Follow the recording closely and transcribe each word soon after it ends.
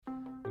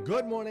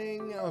Good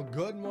morning,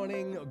 good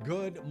morning,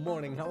 good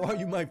morning. How are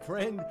you, my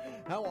friend?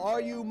 How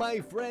are you, my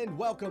friend?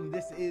 Welcome.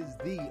 This is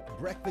the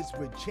Breakfast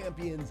with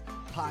Champions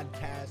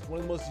podcast, one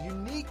of the most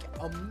unique,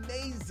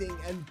 amazing,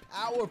 and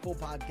powerful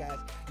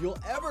podcasts you'll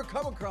ever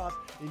come across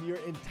in your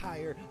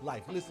entire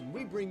life. Listen,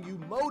 we bring you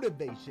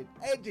motivation,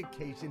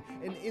 education,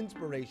 and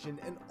inspiration,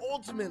 and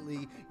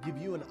ultimately give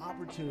you an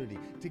opportunity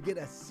to get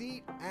a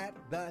seat at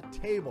the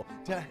table,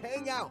 to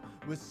hang out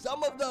with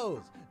some of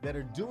those that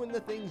are doing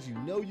the things you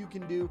know you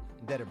can do,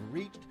 that have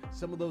reached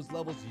some of those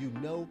levels you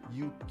know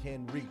you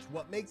can reach.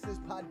 What makes this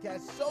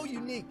podcast so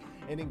unique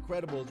and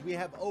incredible is we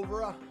have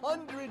over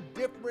 100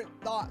 different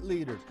thought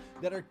leaders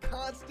that are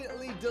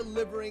constantly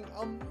delivering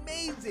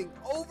amazing,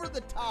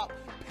 over-the-top,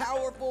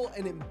 powerful,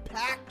 and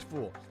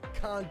impactful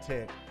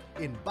content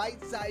in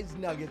bite-sized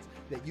nuggets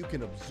that you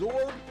can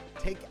absorb,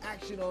 take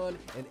action on,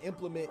 and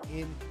implement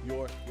in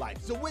your life.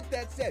 So with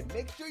that said,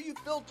 make sure you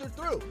filter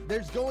through.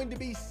 There's going to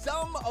be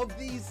some of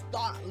these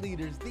thought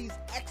leaders, these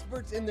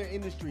experts in their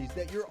industries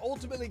that you're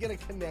ultimately going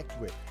to connect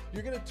with.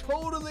 You're going to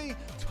totally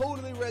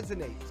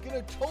resonate. It's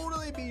going to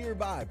totally be your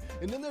vibe.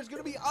 And then there's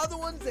going to be other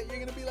ones that you're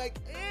going to be like,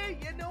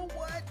 you know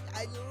what?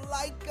 I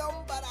like them,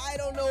 but I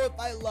don't know if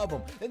I love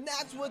them. And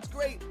that's what's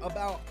great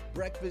about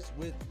Breakfast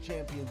with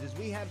Champions is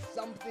we have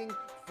something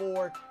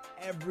for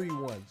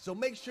everyone. So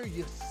make sure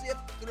you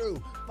sift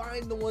through,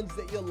 find the ones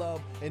that you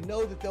love, and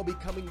know that they'll be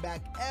coming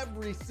back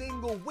every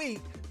single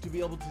week to be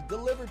able to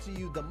deliver to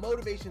you the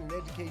motivation and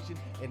education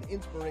and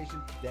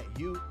inspiration that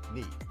you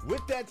need.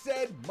 With that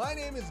said, my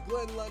name is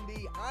Glenn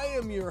Lundy. I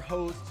am your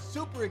host,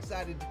 super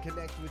excited to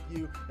connect with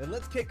you, and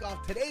let's kick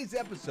off today's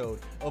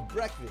episode of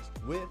Breakfast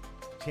with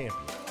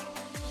Champions.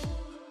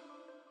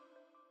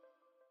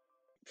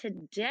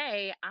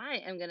 Today,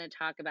 I am going to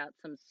talk about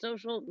some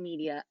social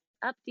media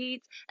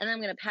updates, and then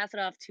I'm going to pass it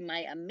off to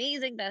my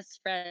amazing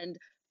best friend,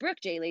 Brooke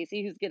J.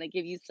 Lacey, who's going to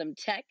give you some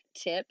tech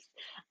tips.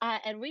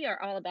 And we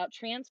are all about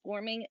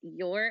transforming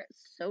your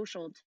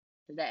social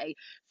today.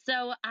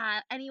 So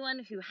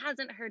anyone who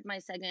hasn't heard my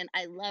segment,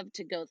 I love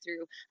to go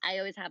through. I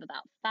always have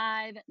about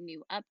 5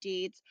 new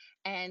updates,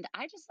 and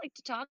I just like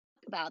to talk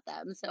about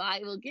them. So I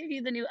will give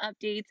you the new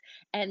updates,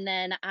 and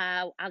then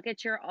I'll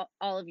get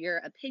all of your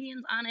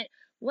opinions on it,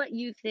 what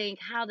you think,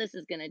 how this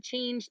is going to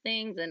change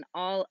things, and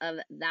all of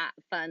that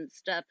fun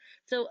stuff.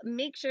 So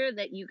make sure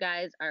that you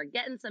guys are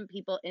getting some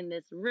people in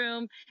this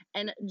room.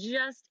 And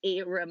just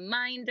a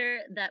reminder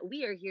that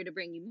we are here to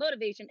bring you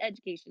motivation,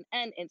 education,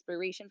 and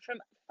inspiration from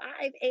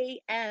 5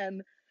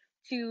 a.m.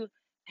 to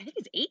I think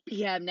it's 8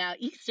 p.m. now,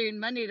 Eastern,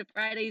 Monday to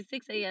Friday,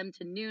 6 a.m.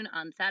 to noon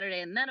on Saturday.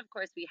 And then, of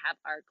course, we have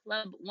our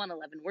Club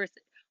 111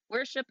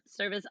 worship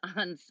service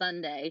on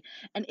Sunday.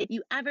 And if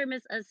you ever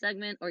miss a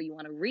segment or you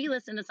want to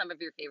re-listen to some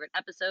of your favorite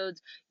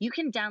episodes, you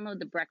can download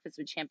the Breakfast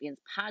with Champions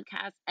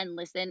podcast and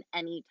listen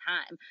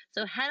anytime.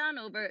 So head on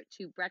over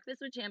to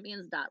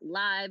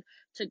breakfastwithchampions.live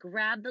to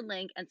grab the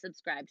link and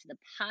subscribe to the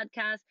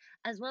podcast,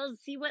 as well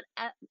as see what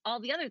all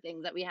the other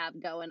things that we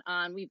have going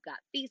on. We've got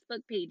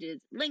Facebook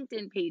pages,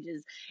 LinkedIn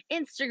pages,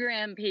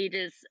 Instagram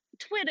pages,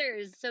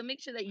 Twitters. So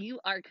make sure that you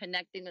are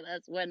connecting with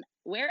us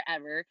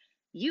wherever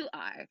you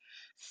are.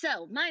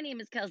 So my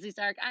name is Kelsey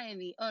Stark. I am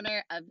the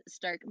owner of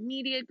Stark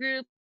Media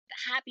Group.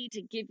 Happy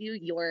to give you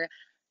your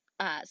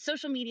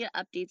social media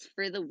updates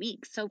for the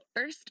week. So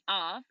first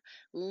off,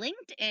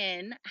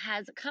 LinkedIn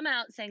has come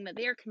out saying that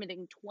they are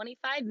committing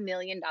 $25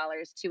 million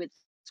to its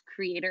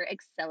Creator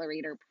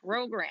Accelerator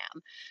program.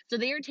 So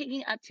they are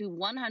taking up to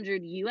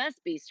 100 US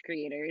based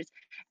creators,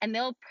 and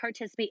they'll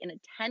participate in a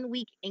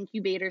 10-week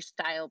incubator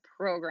style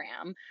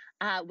program,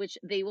 which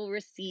they will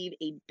receive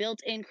a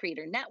built-in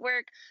creator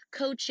network,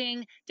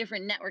 coaching,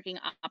 different networking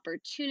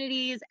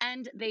opportunities,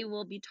 and they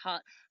will be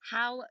taught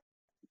how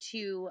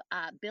to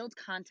build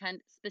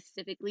content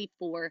specifically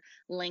for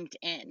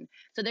LinkedIn.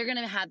 So they're going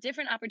to have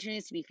different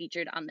opportunities to be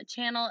featured on the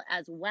channel,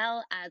 as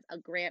well as a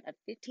grant of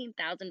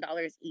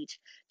 $15,000 each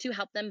to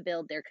help them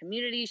build their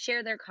community,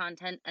 share their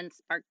content, and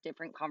spark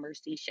different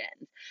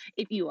conversations.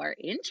 If you are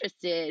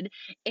interested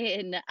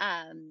in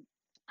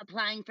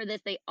applying for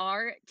this, they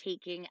are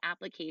taking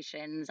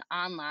applications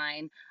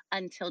online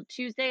until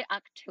Tuesday,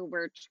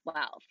 October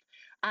 12th.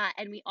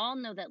 And we all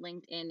know that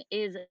LinkedIn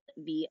is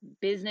the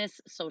business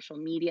social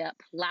media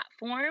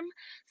platform.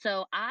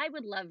 So I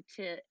would love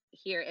to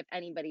hear if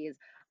anybody is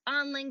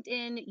on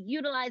LinkedIn,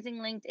 utilizing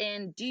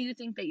LinkedIn. Do you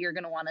think that you're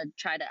going to want to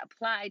try to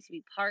apply to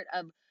be part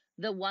of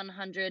the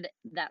 100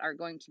 that are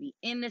going to be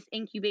in this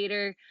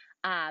incubator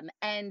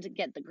and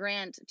get the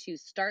grant to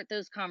start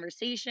those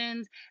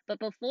conversations? But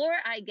before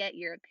I get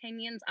your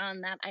opinions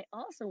on that, I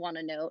also want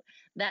to note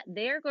that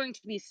they're going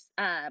to be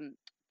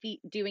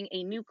doing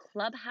a new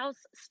Clubhouse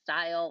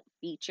style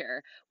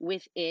feature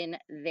within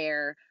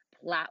their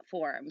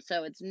platform.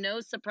 So it's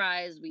no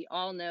surprise. We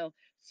all know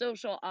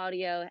social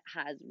audio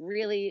has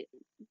really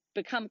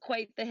become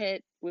quite the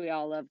hit. We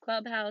all love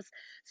Clubhouse.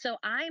 So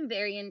I'm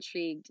very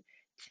intrigued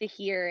to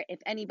hear if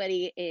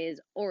anybody is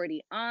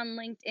already on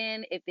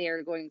LinkedIn, if they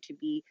are going to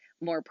be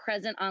more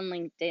present on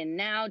LinkedIn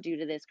now due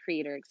to this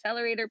Creator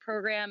Accelerator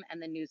program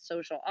and the new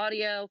social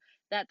audio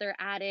that they're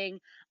adding?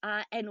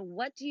 And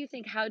what do you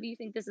think? How do you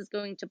think this is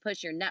going to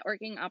push your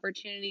networking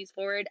opportunities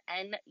forward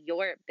and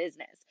your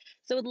business?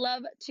 So, would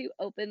love to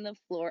open the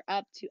floor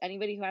up to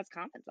anybody who has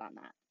comments on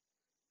that.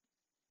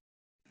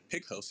 Hey,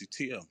 Kelsey,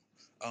 TM.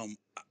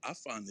 I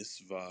find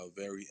this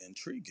very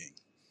intriguing,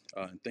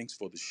 and thanks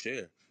for the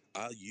share.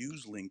 I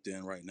use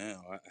LinkedIn right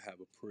now. I have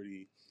a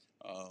pretty,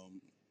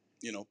 um,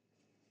 you know,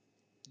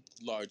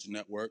 large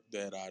network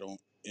that I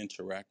don't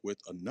interact with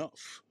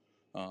enough.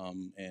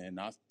 And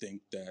I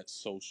think that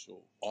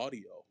social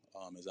audio,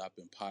 as I've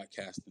been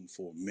podcasting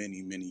for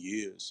many, many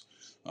years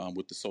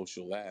with the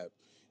Social Lab,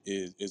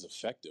 is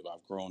effective.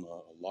 I've grown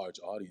a large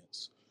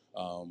audience.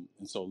 And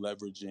so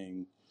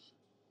leveraging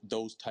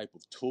those type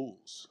of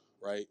tools,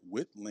 right,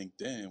 with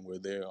LinkedIn, where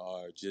there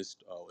are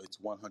just, it's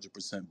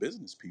 100%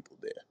 business people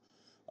there.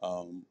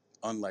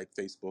 Unlike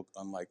Facebook,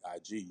 unlike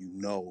IG, you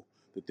know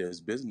that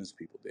there's business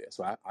people there.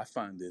 So I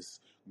find this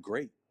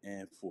great.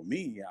 And for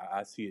me,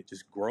 I see it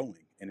just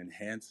growing and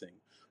enhancing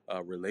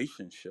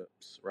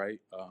relationships, right,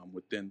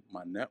 within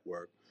my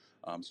network,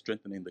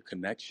 strengthening the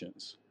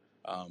connections,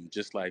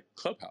 just like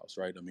Clubhouse,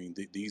 right? I mean,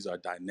 these are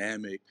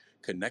dynamic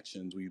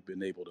connections we've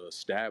been able to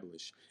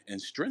establish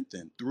and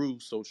strengthen through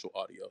social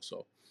audio.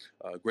 So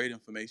great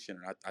information.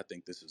 And I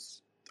think this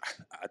is,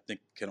 I think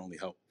can only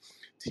help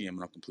TM,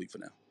 and I'm complete for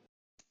now.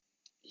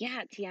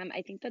 Yeah, TM,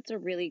 I think that's a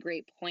really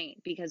great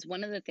point because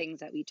one of the things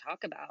that we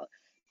talk about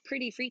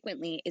pretty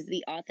frequently is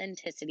the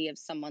authenticity of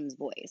someone's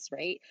voice,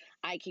 right?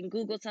 I can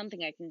Google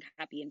something, I can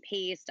copy and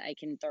paste, I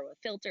can throw a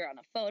filter on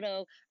a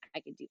photo, I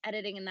can do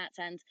editing in that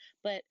sense,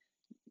 but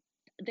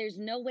there's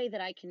no way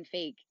that I can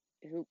fake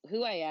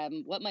who I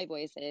am, what my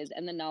voice is,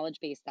 and the knowledge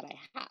base that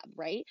I have,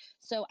 right?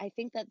 So I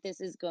think that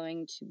this is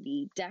going to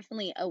be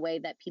definitely a way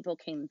that people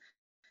can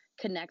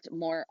connect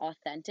more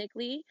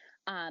authentically.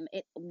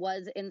 It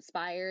was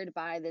inspired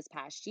by this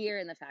past year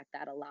and the fact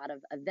that a lot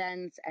of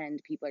events and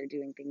people are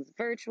doing things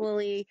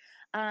virtually.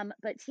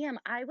 But TM,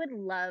 I would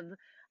love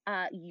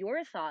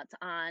your thoughts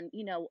on,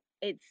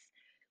 it's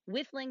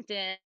with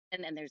LinkedIn.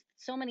 And there's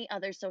so many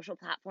other social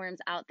platforms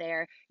out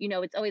there.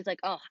 It's always like,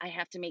 oh, I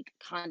have to make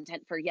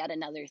content for yet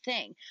another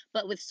thing.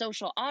 But with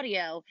social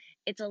audio,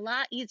 it's a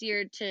lot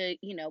easier to,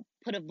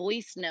 put a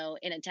voice note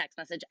in a text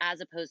message as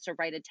opposed to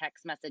write a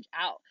text message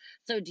out.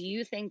 So do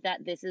you think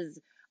that this is,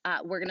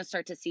 we're going to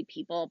start to see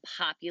people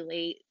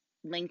populate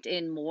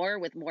LinkedIn more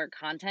with more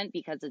content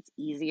because it's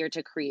easier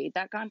to create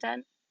that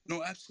content?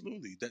 No,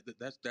 absolutely.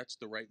 That's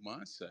the right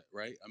mindset,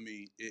 right? I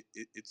mean,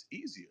 it's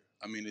easier.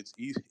 I mean, it's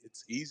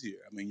easier.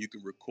 I mean, you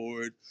can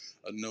record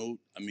a note.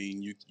 I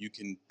mean, you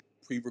can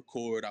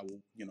pre-record. I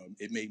will,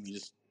 it made me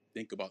just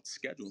think about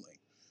scheduling,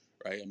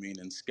 right? I mean,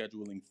 and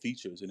scheduling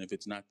features, and if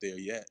it's not there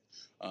yet,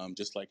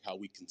 just like how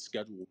we can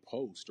schedule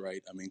post,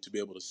 right? I mean, to be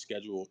able to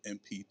schedule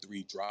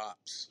MP3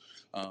 drops,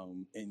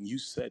 and you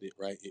said it,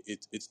 right?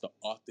 It's the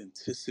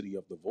authenticity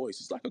of the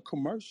voice. It's like a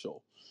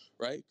commercial,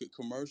 right?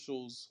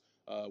 Commercials,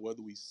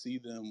 whether we see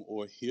them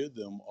or hear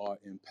them, are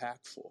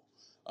impactful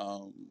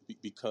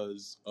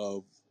because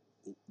of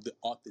the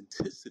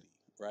authenticity,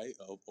 right,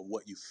 of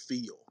what you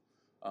feel.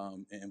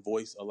 And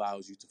voice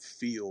allows you to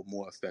feel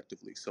more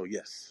effectively. So,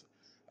 yes,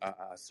 I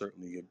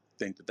certainly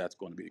think that that's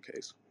going to be the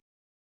case.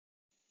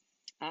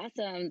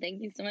 Awesome.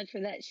 Thank you so much for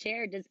that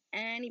share. Does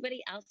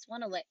anybody else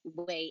want to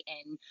weigh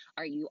in?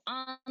 Are you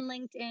on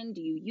LinkedIn?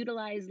 Do you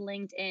utilize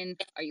LinkedIn?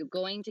 Are you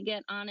going to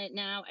get on it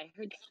now? I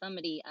heard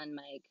somebody on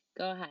mic.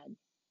 Go ahead.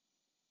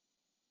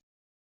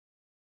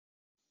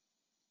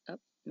 Oh,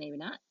 maybe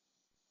not.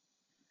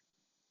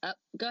 Oh,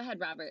 go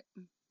ahead, Robert.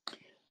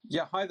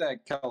 Yeah, hi there,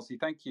 Kelsey.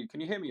 Thank you. Can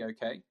you hear me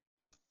okay?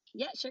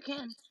 Yeah, sure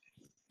can.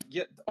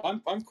 Yeah,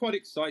 I'm quite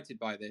excited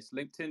by this.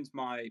 LinkedIn's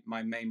my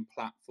main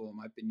platform.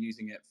 I've been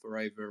using it for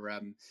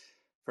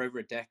over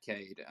a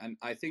decade, and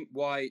I think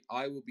why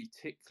I will be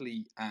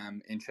particularly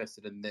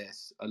interested in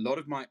this. A lot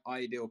of my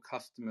ideal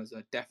customers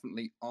are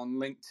definitely on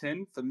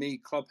LinkedIn. For me,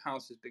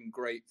 Clubhouse has been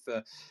great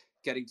for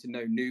getting to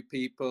know new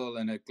people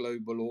and a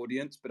global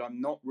audience, but I'm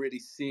not really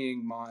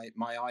seeing my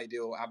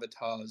ideal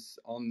avatars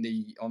on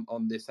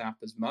this app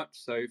as much.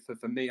 So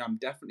for me, I'm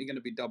definitely going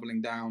to be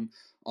doubling down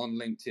on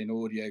LinkedIn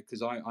audio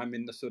because I'm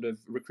in the sort of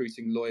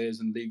recruiting lawyers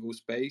and legal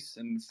space,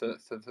 and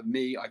for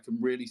me, I can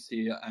really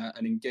see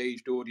an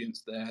engaged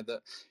audience there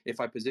that,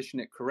 if I position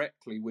it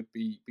correctly, would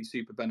be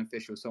super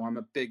beneficial. So I'm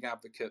a big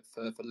advocate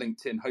for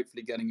LinkedIn,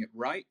 hopefully getting it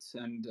right.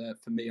 And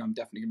for me, I'm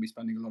definitely going to be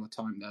spending a lot of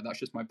time there. That's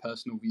just my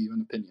personal view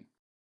and opinion.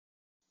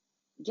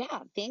 Yeah,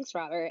 thanks,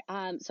 Robert.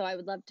 So I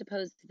would love to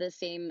pose the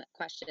same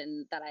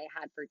question that I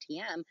had for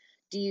TM.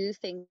 Do you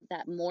think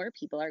that more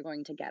people are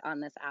going to get on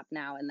this app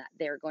now and that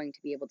they're going to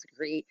be able to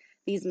create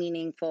these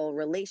meaningful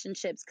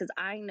relationships? Because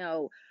I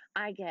know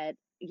I get,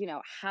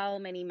 how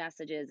many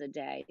messages a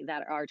day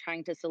that are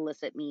trying to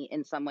solicit me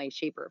in some way,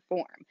 shape, or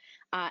form.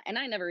 And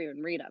I never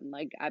even read them.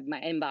 Like my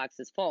inbox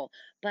is full.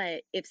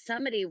 But if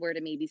somebody were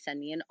to maybe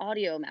send me an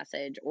audio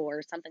message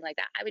or something like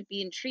that, I would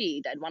be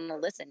intrigued. I'd want to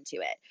listen to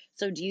it.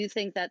 So do you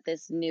think that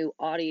this new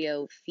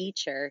audio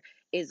feature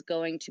is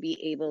going to be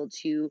able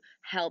to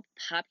help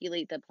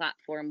populate the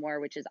platform more,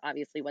 which is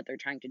obviously what they're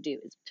trying to do,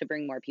 is to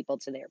bring more people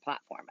to their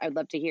platform. I'd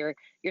love to hear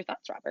your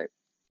thoughts, Robert.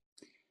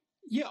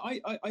 Yeah,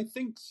 I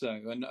think so.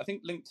 And I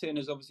think LinkedIn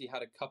has obviously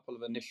had a couple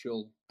of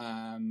initial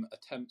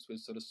attempts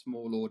with sort of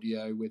small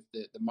audio with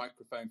the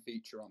microphone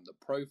feature on the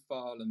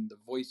profile and the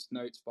voice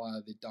notes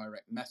via the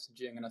direct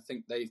messaging. And I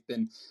think they've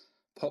been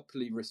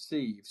popularly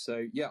received.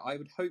 So yeah, I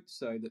would hope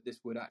so that this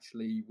would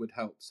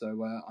help.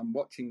 So I'm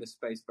watching this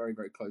space very,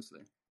 very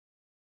closely.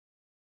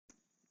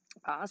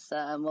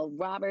 Awesome. Well,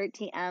 Robert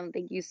TM,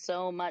 thank you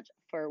so much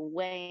for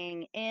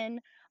weighing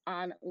in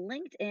on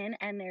LinkedIn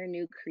and their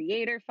new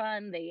creator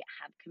fund. They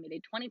have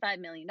committed $25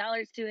 million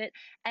to it,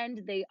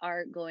 and they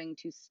are going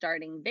to,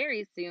 starting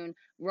very soon,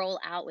 roll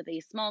out with a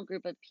small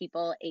group of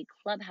people a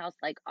Clubhouse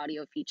like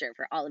audio feature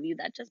for all of you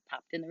that just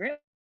popped in the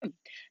room.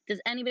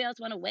 Does anybody else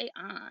want to weigh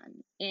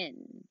on in?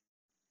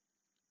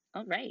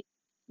 All right.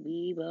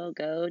 We will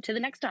go to the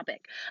next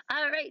topic.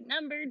 All right,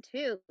 number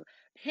 2,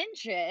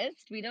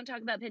 Pinterest. We don't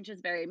talk about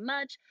Pinterest very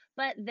much,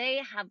 but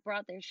they have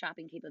brought their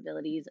shopping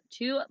capabilities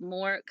to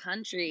more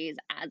countries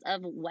as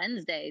of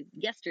Wednesday,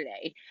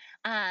 yesterday.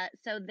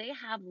 So they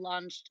have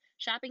launched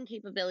shopping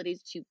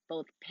capabilities to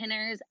both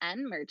pinners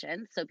and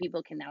merchants, so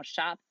people can now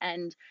shop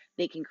and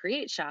they can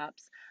create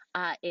shops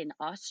in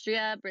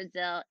Austria,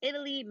 Brazil,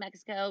 Italy,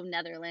 Mexico,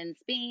 Netherlands,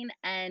 Spain,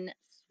 and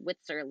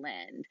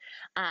Switzerland.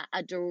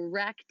 A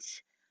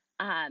direct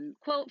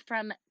quote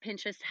from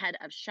Pinterest head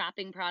of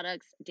shopping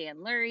products, Dan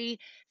Lurie,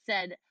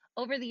 said,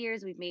 "Over the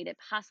years, we've made it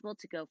possible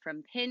to go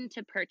from pin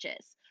to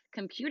purchase.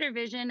 Computer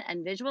vision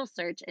and visual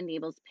search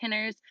enables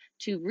pinners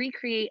to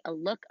recreate a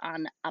look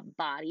on a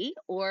body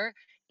or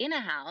in a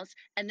house,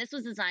 and this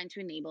was designed to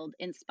enable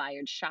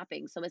inspired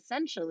shopping." So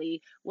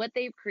essentially, what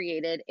they've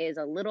created is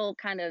a little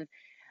kind of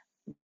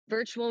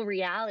virtual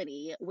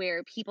reality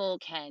where people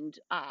can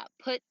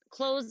put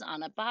clothes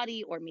on a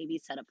body or maybe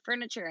set up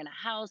furniture in a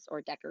house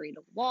or decorate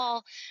a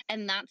wall.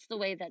 And that's the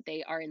way that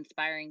they are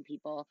inspiring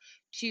people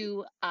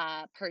to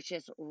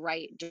purchase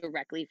right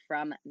directly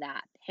from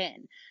that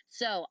pin.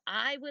 So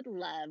I would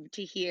love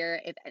to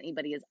hear if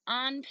anybody is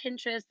on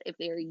Pinterest, if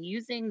they're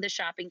using the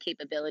shopping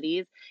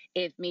capabilities,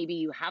 if maybe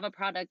you have a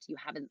product you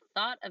haven't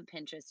thought of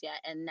Pinterest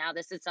yet, and now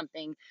this is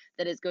something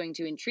that is going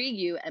to intrigue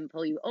you and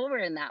pull you over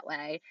in that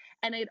way.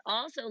 And I'd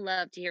also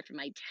love to hear from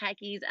my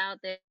techies out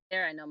there.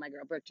 I know my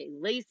girl Brooke J.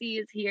 Lacey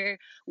is here.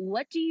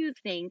 What do you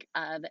think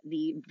of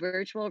the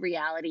virtual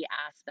reality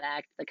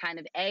aspect, the kind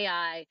of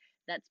AI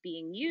that's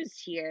being used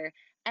here?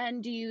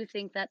 And do you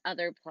think that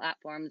other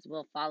platforms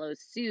will follow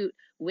suit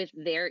with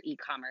their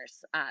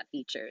e-commerce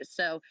features?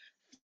 So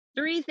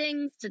 3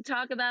 things to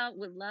talk about.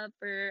 Would love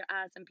for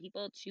some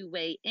people to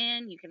weigh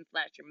in. You can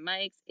flash your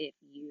mics if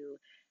you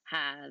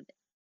have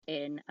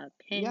an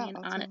opinion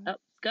on it. Oh,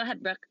 go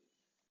ahead, Brooke.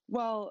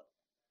 Well,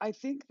 I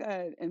think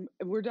that, and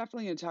we're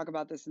definitely going to talk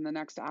about this in the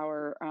next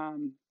hour.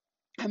 I'm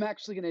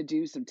actually going to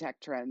do some tech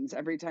trends.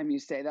 Every time you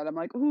say that, I'm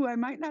like, ooh, I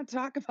might not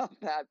talk about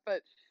that.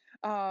 But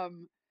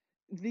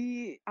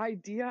the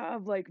idea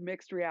of like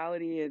mixed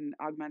reality and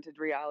augmented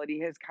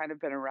reality has kind of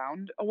been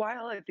around a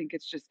while. I think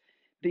it's just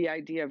the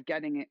idea of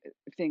getting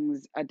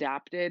things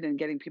adapted and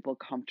getting people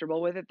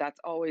comfortable with it. That's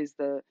always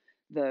the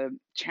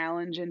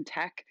challenge in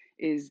tech,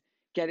 is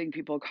getting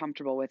people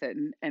comfortable with it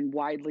and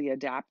widely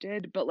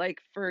adapted. But like,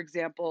 for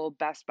example,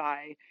 Best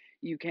Buy,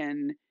 you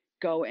can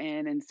go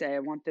in and say, I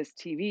want this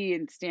TV,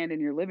 and stand in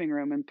your living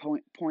room and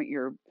point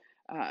your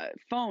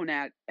phone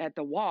at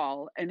the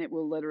wall, and it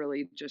will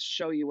literally just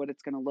show you what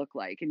it's going to look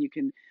like. And you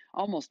can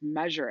almost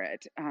measure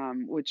it,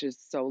 which is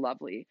so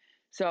lovely.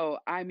 So,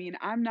 I mean,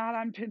 I'm not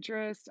on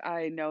Pinterest.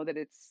 I know that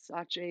it's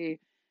such a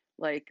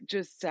like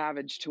just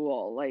savage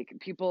tool. Like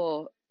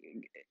people,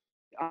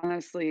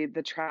 honestly,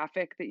 the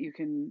traffic that you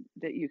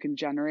can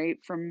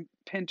generate from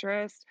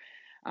Pinterest,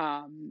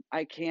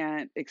 I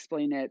can't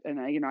explain it,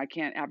 and I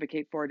can't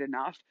advocate for it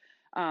enough.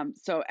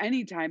 So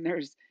anytime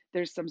there's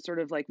some sort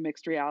of like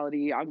mixed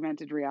reality,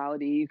 augmented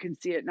reality, you can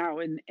see it now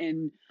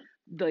in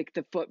like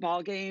the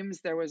football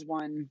games. There was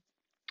one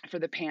for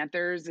the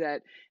Panthers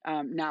that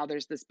now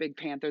there's this big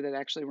panther that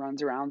actually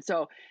runs around.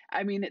 So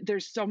I mean,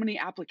 there's so many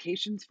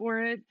applications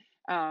for it.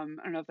 I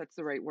don't know if that's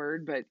the right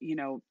word, but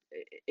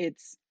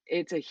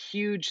it's a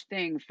huge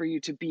thing for you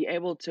to be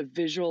able to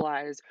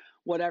visualize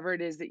whatever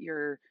it is that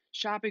you're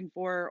shopping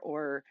for,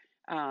 or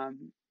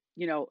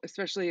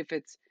especially if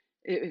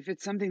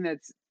it's something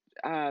that's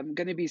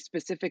going to be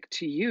specific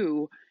to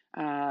you.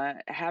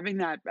 Having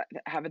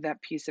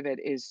that piece of it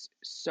is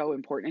so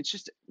important. It's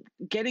just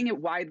getting it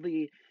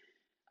widely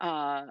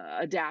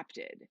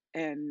adapted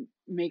and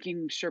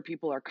making sure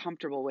people are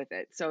comfortable with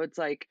it. So it's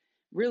like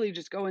really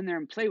just go in there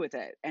and play with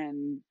it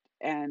and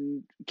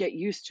get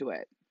used to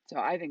it. So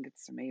I think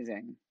it's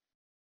amazing.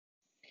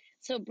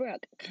 So,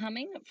 Brooke,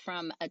 coming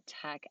from a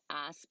tech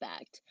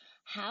aspect,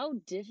 how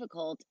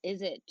difficult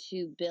is it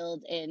to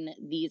build in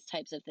these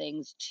types of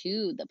things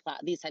to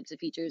these types of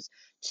features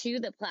to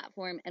the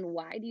platform? And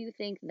why do you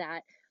think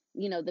that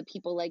the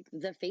people like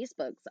the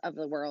Facebooks of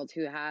the world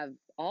who have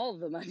all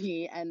the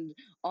money and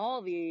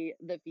all the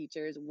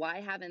features,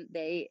 why haven't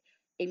they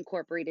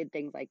incorporated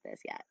things like this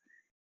yet?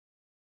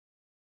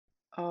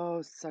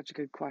 Oh, such a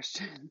good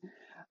question.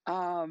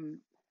 Um,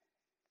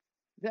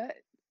 that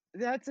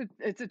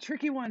it's a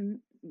tricky one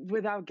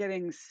without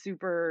getting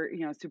super,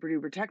 super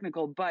duper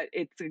technical, but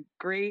it's a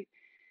great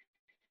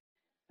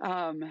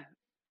um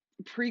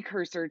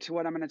precursor to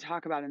what I'm going to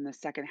talk about in the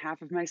second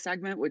half of my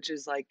segment, which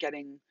is like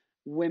getting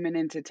women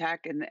into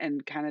tech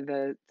and kind of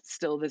the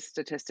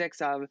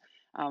statistics of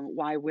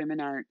why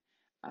women aren't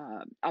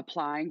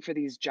applying for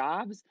these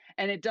jobs.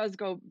 And it does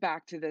go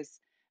back to this.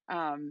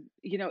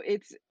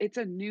 It's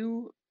a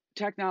new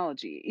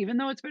technology, even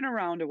though it's been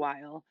around a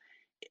while.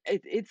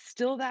 It's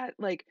still that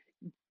like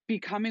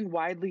becoming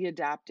widely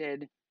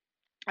adapted.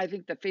 I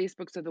think the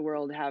Facebooks of the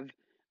world have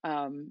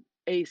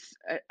a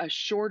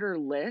shorter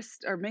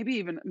list, or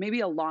maybe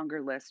a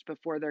longer list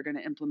before they're going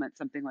to implement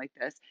something like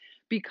this,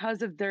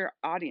 because of their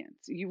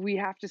audience. We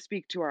have to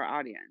speak to our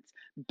audience.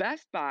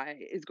 Best Buy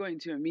is going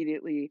to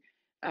immediately,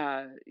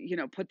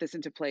 put this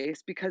into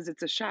place because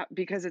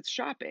it's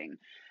shopping,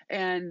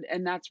 and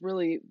that's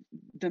really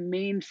the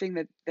main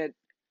thing that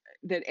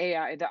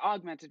AI, the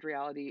augmented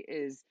reality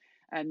is,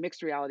 and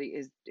mixed reality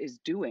is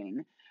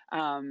doing.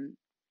 Um,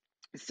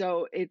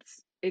 so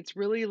it's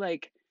really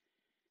like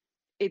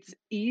it's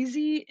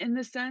easy in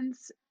the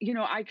sense,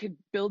 I could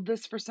build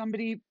this for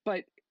somebody,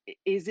 but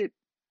is it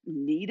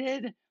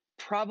needed?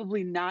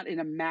 Probably not in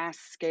a mass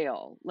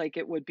scale like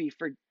it would be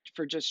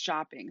for just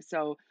shopping.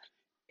 So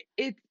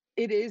it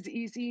it is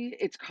easy.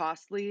 It's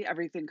costly.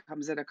 Everything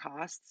comes at a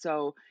cost.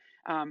 So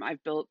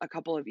I've built a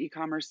couple of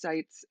e-commerce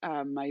sites.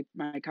 My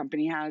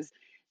company has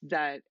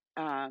that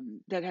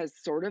has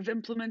sort of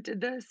implemented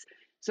this.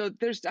 So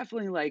there's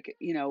definitely like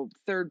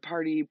third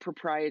party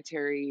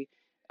proprietary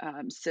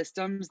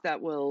systems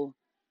that will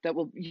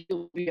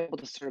you'll be able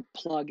to sort of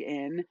plug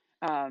in.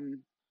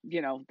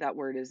 That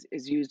word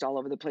is used all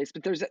over the place,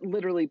 but there's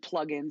literally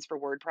plugins for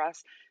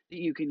WordPress that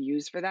you can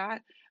use for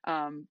that.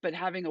 But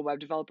having a web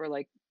developer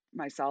like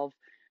myself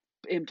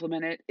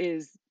implement it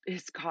is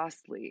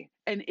costly,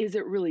 and is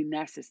it really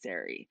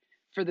necessary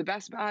for the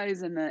Best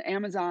Buys and the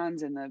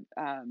Amazons and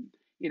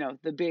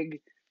the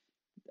big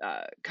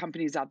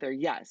companies out there?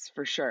 Yes,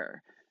 for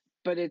sure,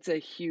 but it's a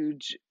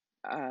huge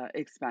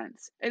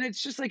expense, and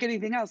it's just like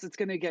anything else. It's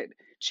going to get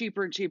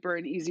cheaper and cheaper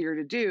and easier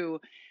to do,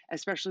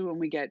 especially when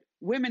we get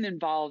women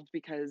involved,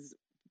 because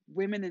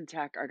women in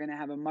tech are going to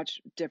have a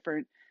much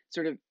different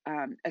sort of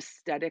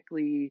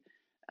aesthetically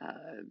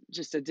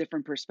just a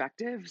different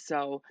perspective.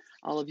 So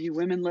all of you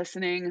women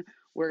listening,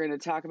 we're going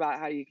to talk about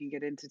how you can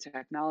get into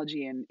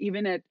technology, and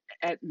even at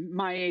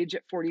my age,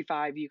 at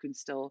 45, you can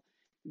still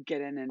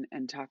get in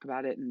and talk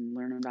about it and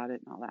learn about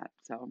it and all that.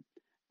 So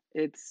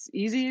it's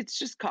easy, it's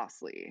just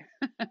costly.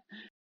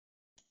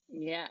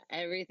 Yeah,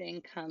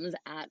 everything comes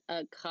at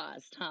a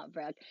cost, huh,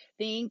 Brooke?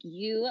 Thank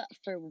you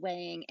for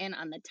weighing in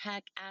on the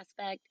tech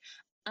aspect.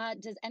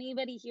 Does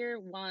anybody here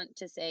want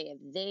to say if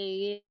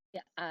they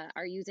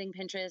are using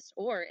Pinterest,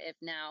 or if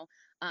now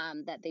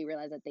that they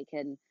realize that they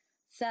can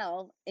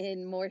sell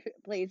in more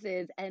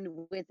places and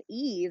with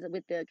ease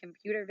with the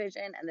computer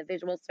vision and the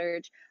visual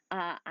search?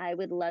 I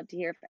would love to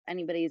hear if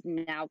anybody's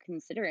now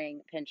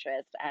considering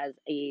Pinterest as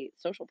a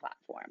social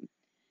platform.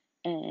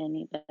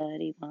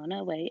 Anybody want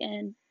to weigh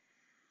in?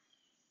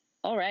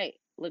 All right.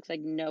 Looks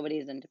like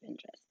nobody's into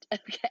Pinterest.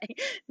 Okay.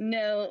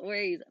 No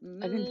worries.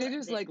 I think they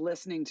just Moving. like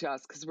listening to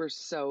us because we're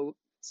so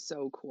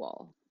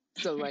cool.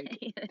 So like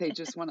they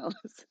just want to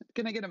listen.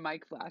 Can I get a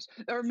mic flash?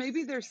 Or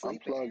maybe they're I'm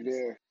sleeping. plugged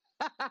in.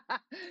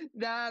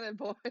 Not a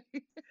boy.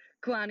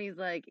 Kwani's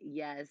like,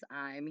 yes,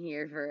 I'm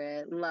here for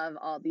it. Love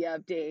all the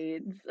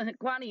updates.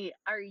 Kwani,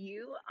 are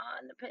you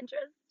on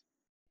Pinterest?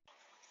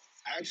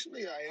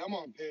 Actually, I am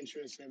on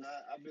Pinterest, and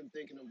I've been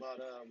thinking about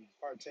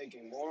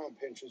partaking more on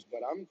Pinterest.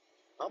 But I'm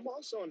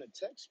also in the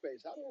tech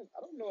space. I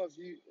don't know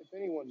if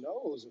anyone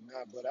knows or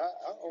not, but I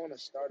own a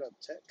startup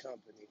tech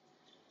company,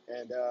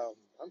 and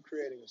I'm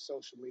creating a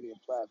social media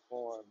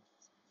platform,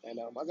 and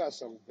I got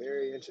some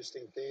very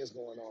interesting things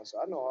going on. So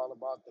I know all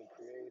about the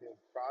creative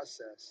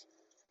process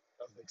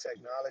of the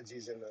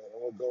technologies and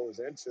what goes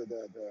into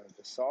the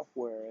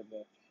software and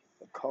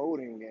the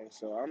coding, and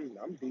so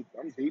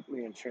I'm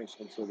deeply entrenched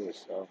into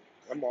this. So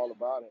I'm all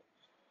about it.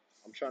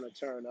 I'm trying to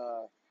turn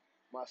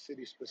my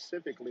city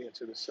specifically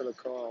into the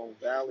Silicon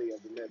Valley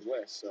of the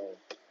Midwest. So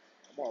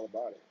I'm all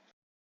about it.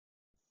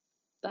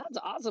 That's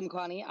awesome,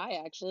 Kwani.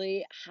 I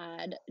actually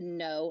had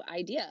no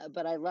idea,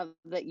 but I love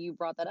that you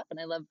brought that up, and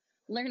I love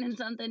learning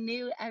something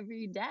new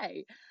every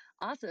day.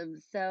 Awesome.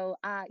 So,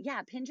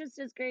 yeah, Pinterest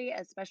is great,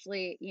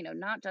 especially,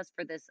 not just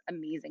for this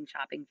amazing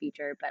shopping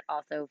feature, but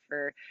also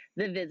for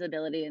the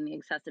visibility and the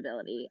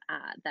accessibility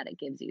that it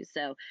gives you.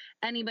 So,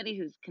 anybody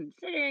who's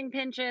considering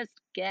Pinterest,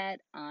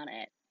 get on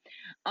it.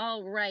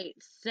 All right.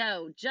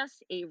 So,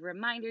 just a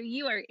reminder,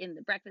 you are in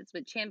the Breakfast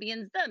with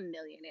Champions, the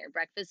Millionaire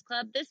Breakfast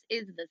Club. This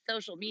is the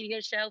social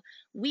media show.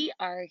 We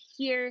are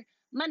here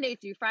Monday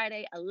through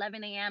Friday,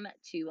 11 a.m.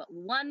 to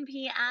 1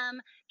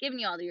 p.m., giving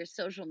you all your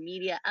social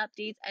media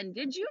updates. And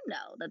did you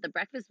know that the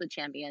Breakfast with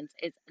Champions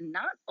is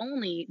not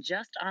only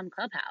just on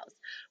Clubhouse?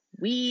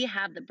 We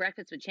have the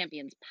Breakfast with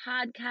Champions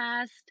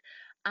podcast.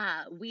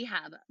 We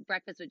have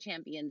Breakfast with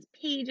Champions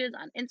pages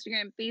on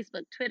Instagram,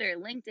 Facebook, Twitter,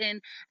 LinkedIn,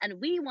 and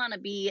we want to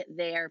be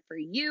there for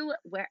you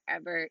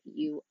wherever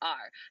you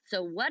are.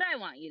 So what I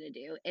want you to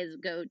do is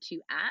go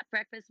to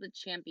 @Breakfast with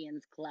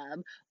Champions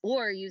Club,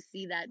 or you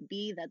see that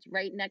B that's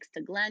right next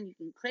to Glenn. You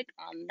can click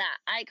on that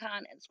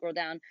icon and scroll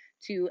down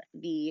to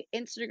the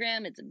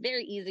Instagram. It's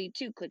very easy,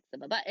 2 clicks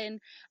of a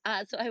button.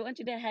 So I want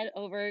you to head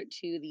over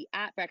to the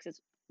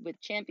 @Breakfast with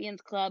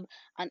Champions Club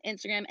on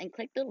Instagram and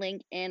click the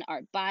link in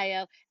our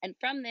bio. And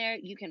from there,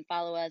 you can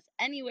follow us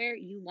anywhere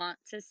you want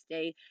to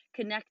stay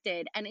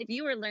connected. And if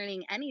you are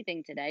learning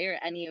anything today or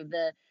any of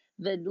the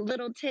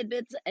little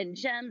tidbits and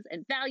gems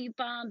and value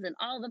bombs and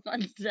all the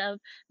fun stuff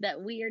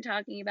that we are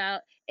talking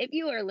about, if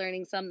you are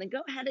learning something,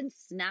 go ahead and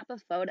snap a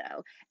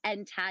photo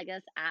and tag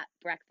us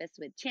 @Breakfast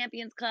with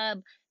Champions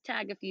Club.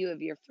 Tag a few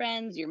of your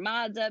friends, your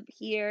mods up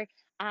here,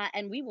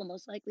 and we will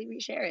most likely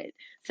reshare it.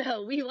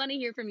 So we want to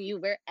hear from you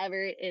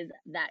wherever it is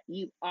that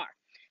you are.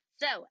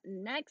 So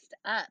next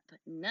up,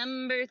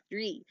 number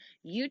 3,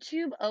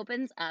 YouTube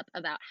opens up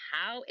about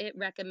how it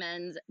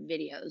recommends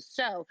videos.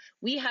 So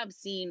we have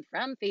seen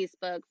from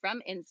Facebook,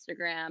 from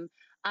Instagram,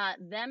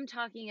 them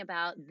talking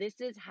about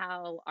this is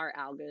how our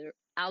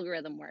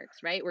algorithm works,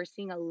 right? We're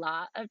seeing a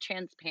lot of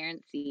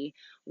transparency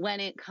when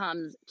it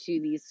comes to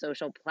these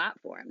social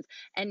platforms.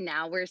 And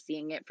now we're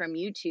seeing it from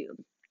YouTube.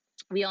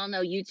 We all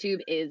know YouTube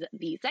is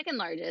the second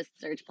largest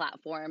search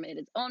platform. It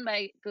is owned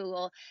by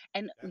Google,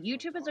 and That's what I'm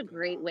YouTube is a talking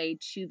great about. way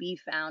to be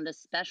found, Keep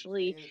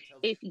especially saying it,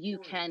 tells a if you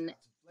story, it's can got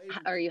some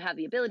flavor or to you it. have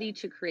the You ability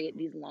gotta to check it create out.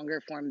 these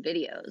longer form You gotta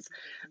videos.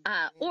 keep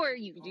saying Or it.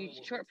 you can do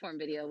Carnival short hits us form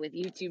video different. with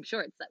YouTube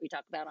Shorts that we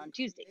talk about Be on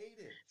Tuesdays.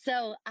 creative.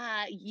 So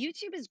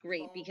YouTube is We've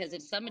great all because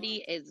if been somebody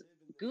taught to is live in this world,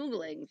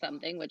 Googling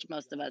something, constantly which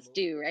most of on us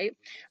do, right?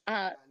 but most have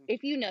Uh, gotten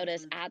if you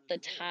notice average at the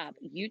results top,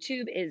 when you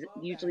YouTube look is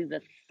above usually the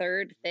average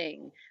third thing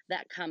results.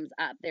 that comes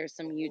up. There's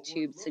some But what we're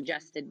YouTube looking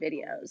suggested for going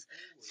videos.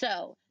 forward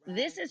So is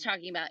this is radical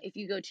talking about if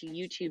you change, go to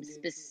YouTube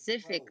exponential growth,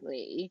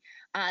 specifically,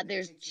 and it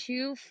there's takes a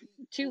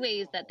complete two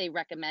ways that they overhaul.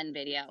 recommend It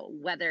video. takes a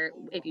complete Whether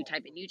if you overhaul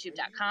type in from where you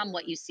youtube.com,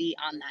 what were you see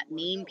to on where that you want to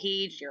main go.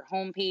 page, your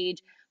home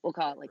page, we'll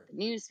call it like Different.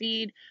 the news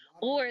feed,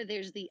 A lot of or people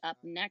there's the up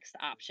have next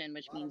option,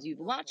 which a lot means of you've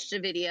work on watched a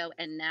both video sides.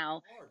 and It's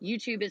now hard, but the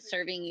YouTube good is thing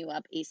serving is you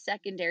up a YouTube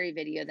secondary is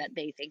video that great.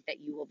 they think that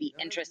you will be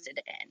None of this interested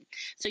in.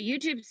 So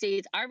YouTube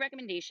states our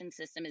recommendation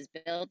system is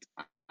built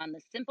on the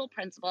simple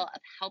principle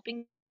of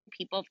helping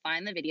people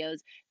find the videos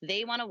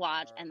they want to there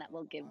watch are and that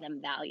will a give lot them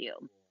of value.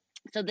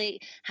 people So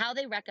how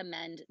they so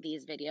recommend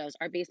these videos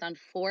are based on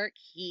 4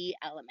 key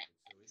elements: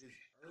 so it is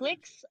urgent.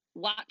 clicks,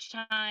 watch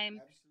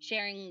time, Absolutely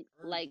sharing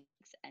likes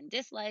urgent. and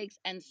dislikes,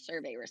 and These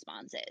survey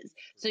responses.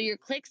 So for your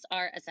clicks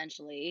are that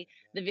essentially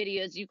the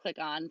videos you click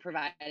on,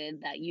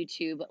 provided that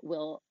YouTube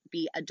will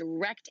be a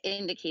direct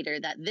indicator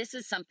that this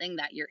is something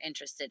that you're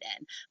interested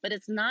in. But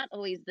it's not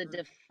always the urgent.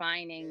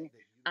 defining Get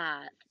that you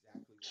uh, know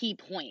exactly what key you're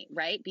looking point, for.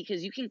 right?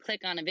 Because you can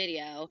click on a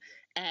video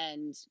So that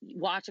and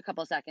watch a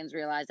couple seconds,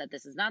 realize that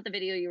this is not the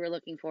video you were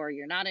looking for,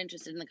 you're not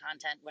interested in the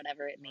content,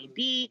 whatever it may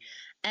be.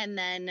 And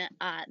then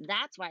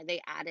that's why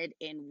they added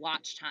in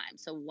watch time.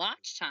 So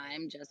watch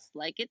time, just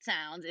like it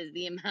sounds, is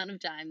the amount of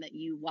time that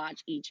you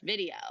watch each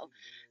video.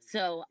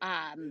 So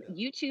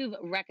YouTube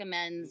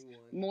recommends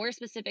more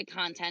specific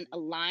content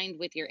aligned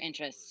with your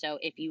interests. So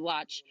if you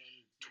watch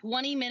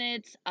 20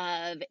 minutes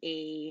of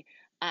a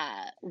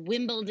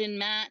Wimbledon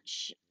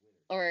match,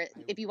 or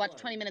if you watch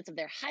 20 minutes of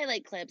their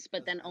highlight clips,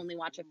 but then only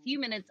watch a few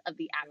minutes of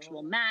the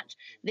actual match,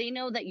 they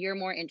know that you're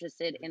more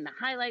interested in the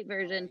highlight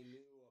version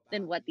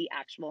than what the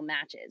actual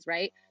match is,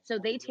 right? So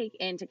they take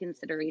into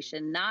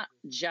consideration not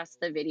just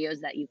the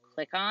videos that you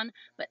click on,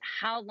 but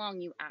how long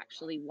you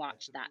actually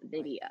watch that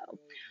video.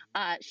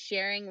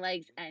 Sharing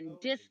likes and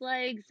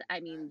dislikes, I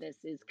mean, this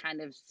is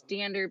kind of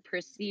standard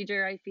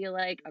procedure, I feel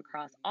like,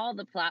 across all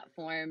the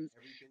platforms,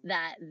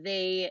 that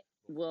they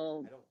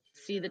will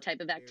see the type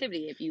of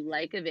activity. If you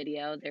like a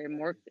video, they're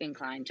more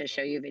inclined to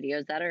show you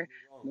videos that are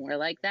more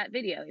like that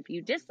video. If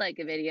you dislike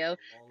a video,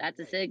 that's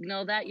a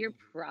signal that you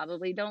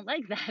probably don't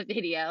like that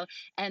video.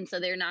 And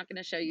so they're not going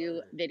to show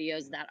you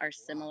videos that are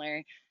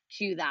similar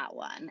to that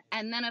one.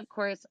 And then, of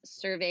course,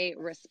 survey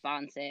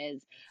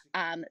responses.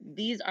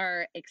 These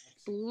are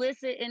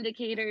explicit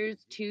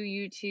indicators to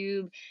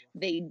YouTube.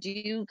 They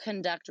do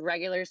conduct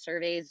regular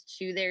surveys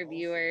to their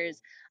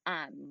viewers.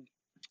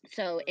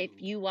 So if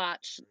you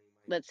watch,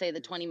 let's say,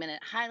 the 20-minute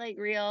highlight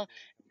reel,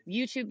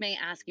 YouTube may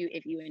ask you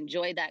if you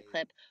enjoyed that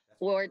clip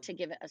or to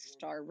give it a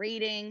star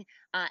rating,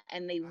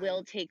 and they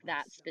will take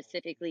that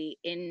specifically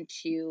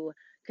into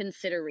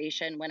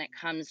consideration when it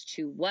comes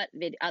to what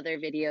other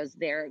videos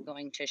they're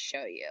going to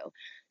show you.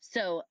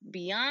 So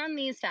beyond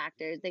these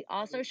factors, they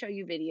also show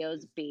you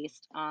videos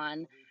based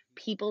on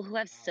people who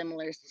have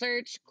similar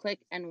search, click,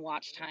 and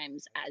watch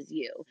times as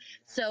you.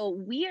 So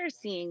we are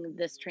seeing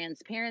this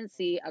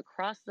transparency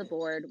across the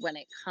board when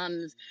it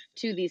comes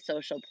to these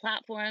social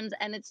platforms.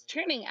 And it's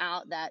turning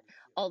out that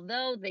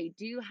although they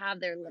do have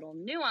their little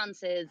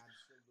nuances,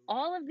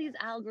 all of these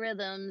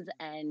algorithms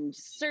and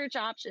search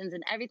options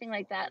and everything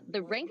like that, the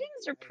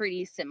rankings are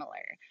pretty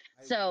similar.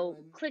 So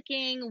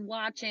clicking,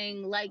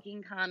 watching,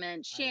 liking,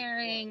 comment,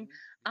 sharing,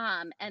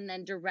 and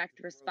then direct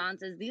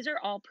responses, these are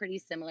all pretty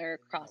similar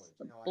across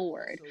the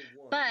board.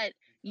 But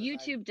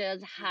YouTube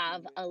does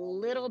have a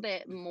little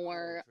bit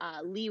more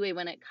leeway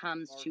when it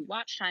comes to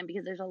watch time,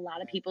 because there's a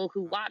lot of people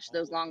who watch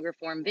those longer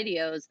form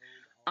videos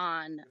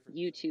on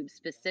YouTube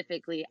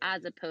specifically,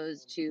 as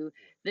opposed to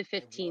the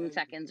 15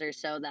 seconds or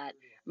so that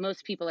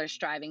most people are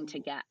striving to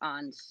get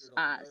on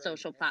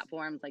social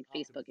platforms like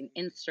Facebook and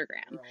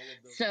Instagram.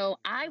 So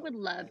I would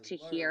love to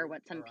hear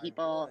what some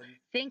people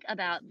think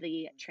about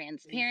the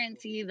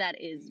transparency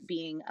that is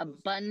being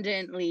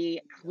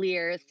abundantly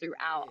clear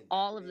throughout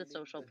all of the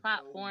social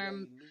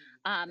platforms.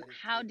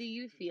 How do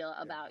you feel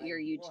about your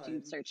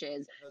YouTube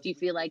searches? Do you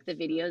feel like the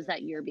videos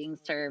that you're being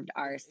served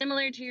are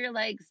similar to your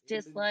likes,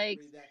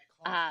 dislikes?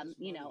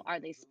 Are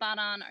they spot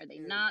on? Are they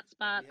not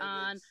spot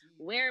on?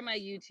 Where are my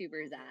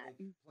YouTubers at?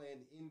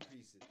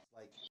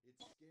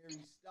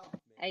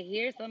 I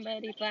hear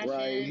somebody Right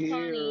flashing.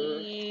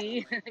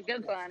 here. Connie.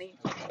 Go, Connie.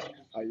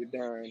 How you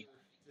doing?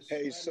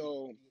 Hey,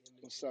 so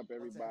what's up,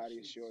 everybody?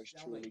 It's yours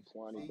truly,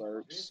 Kwani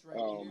Burks.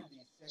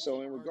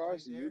 So in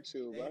regards to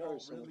YouTube, I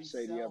heard someone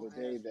say the other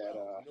day that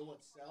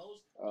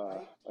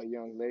a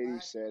young lady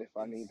said if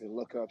I need to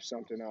look up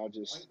something, I'll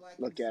just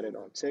look at it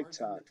on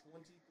TikTok.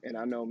 And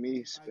I know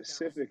me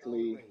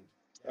specifically,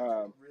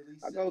 um,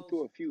 I go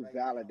through a few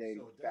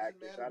validating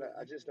factors.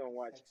 I just don't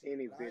watch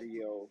any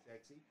video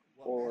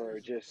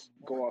or just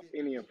go off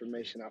any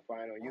information I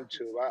find on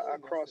YouTube. I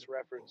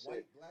cross-reference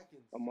it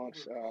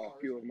amongst a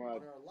few of my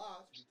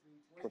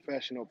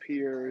professional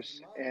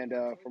peers and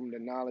from the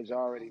knowledge I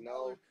already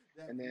know,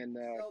 and then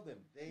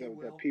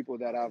the people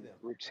that I've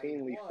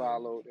routinely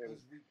followed, and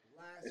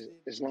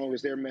as long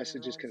as their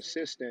message is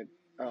consistent,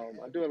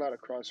 I do a lot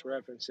of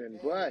cross-referencing.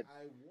 But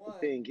the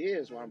thing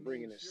is, why I'm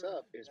bringing this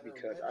up is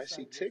because I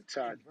see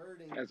TikTok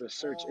as a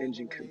search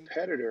engine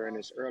competitor in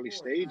its early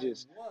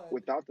stages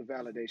without the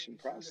validation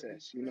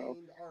process. You know,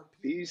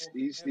 these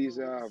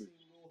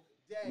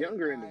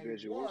younger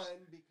individuals,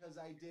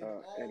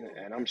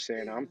 and I'm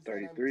saying I'm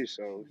 33,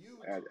 so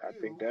I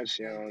think that's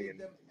young,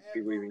 and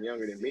people even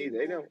younger than me,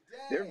 they don't.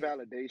 Their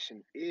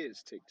validation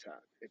is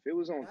TikTok. If it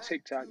was on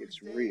TikTok,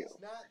 it's real,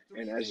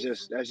 and that's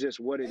just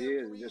what it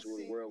is, and just what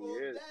the world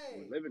we're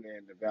living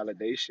in. The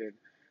validation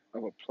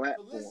of a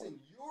platform.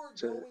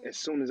 So as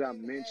soon as I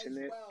mention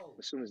it,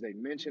 as soon as they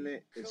mention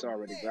it, it's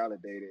already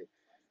validated.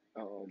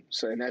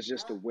 So and that's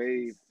just the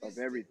wave of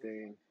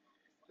everything.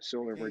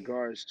 So in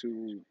regards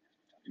to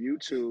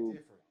YouTube,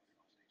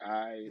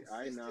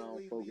 I now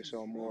focus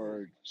on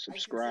more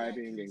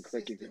subscribing and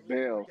clicking the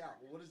bell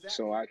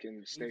so I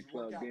can stay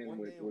plugged in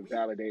with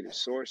validated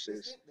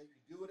sources.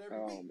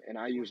 And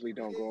I usually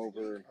don't go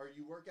over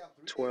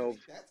 12,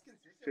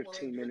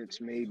 15 minutes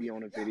maybe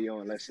on a video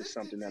unless it's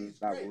something that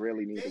I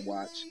really need to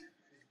watch.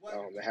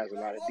 That has a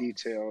lot of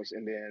details.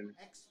 And then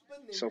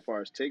so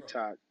far as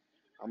TikTok,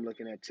 I'm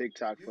looking at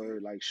TikTok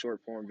for like short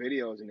form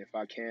videos. And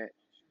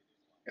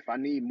if I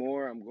need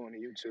more, I'm going to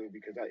YouTube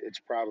because it's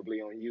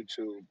probably on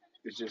YouTube.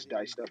 It's just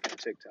diced up on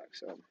TikTok.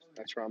 So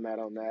that's where I'm at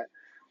on that.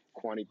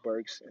 Kwani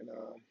Burks, and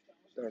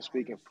done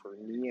speaking for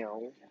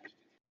now.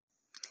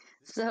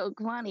 So,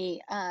 Kwani,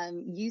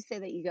 you say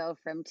that you go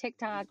from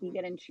TikTok, you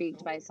get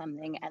intrigued by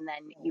something, and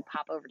then you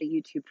pop over to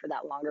YouTube for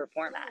that longer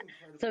format.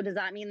 So, does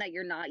that mean that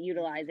you're not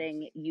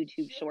utilizing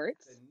YouTube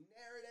Shorts?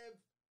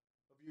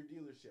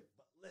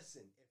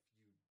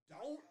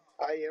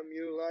 I am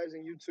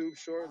utilizing YouTube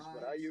Shorts,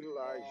 but I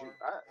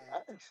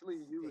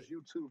actually use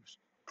YouTube.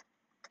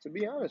 To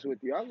be honest with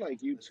you, I like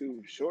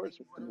YouTube Shorts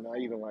and I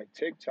even like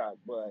TikTok,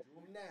 but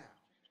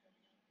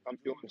I'm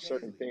doing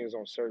certain things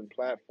on certain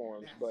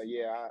platforms. But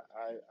yeah,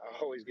 I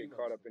always get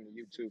caught up in the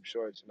YouTube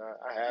Shorts, and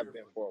I have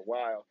been for a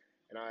while.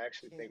 And I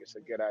actually think it's a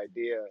good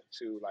idea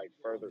to like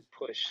further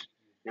push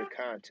your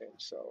content.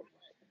 So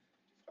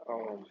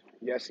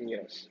yes and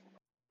yes.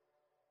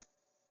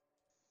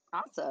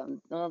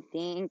 Awesome. Well,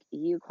 thank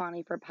you,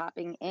 Kwani, for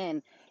popping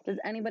in. Does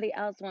anybody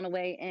else want to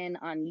weigh in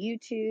on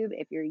YouTube,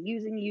 if you're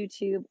using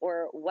YouTube,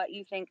 or what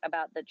you think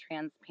about the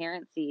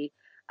transparency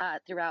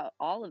throughout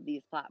all of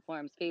these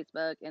platforms,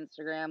 Facebook,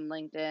 Instagram,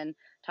 LinkedIn,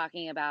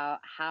 talking about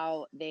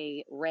how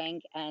they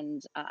rank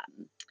and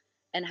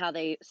how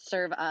they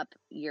serve up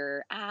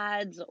your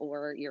ads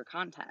or your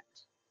content?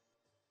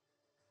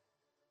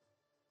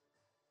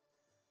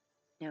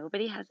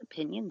 Nobody has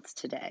opinions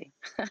today.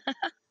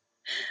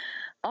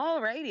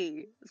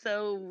 Alrighty,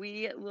 so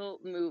we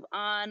will move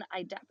on.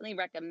 I definitely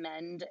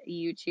recommend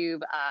YouTube,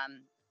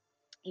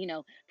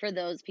 for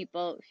those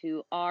people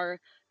who are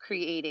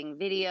creating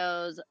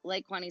videos.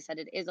 Like Kwani said,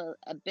 it is a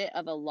bit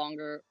of a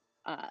longer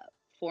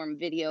form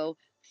video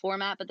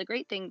format. But the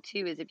great thing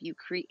too is if you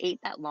create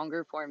that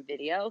longer form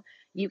video,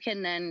 you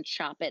can then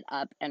chop it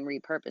up and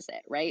repurpose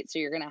it, right? So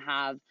you're going to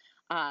have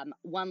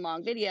one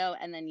long video,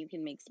 and then you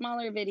can make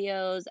smaller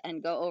videos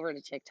and go over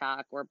to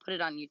TikTok or put it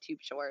on YouTube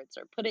Shorts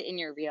or put it in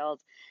your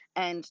Reels.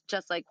 And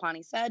just like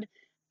Kwani said,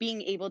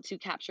 being able to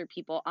capture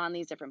people on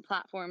these different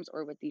platforms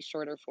or with these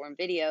shorter form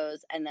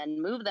videos and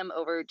then move them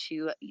over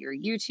to your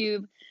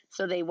YouTube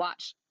so they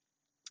watch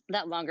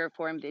that longer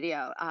form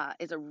video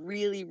is a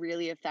really,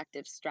 really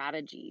effective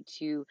strategy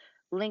to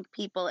link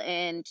people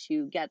in,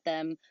 to get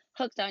them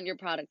hooked on your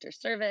product or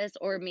service,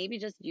 or maybe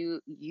just you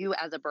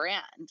as a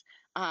brand.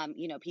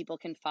 People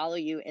can follow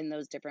you in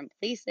those different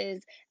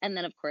places. And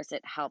then, of course,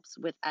 it helps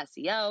with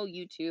SEO.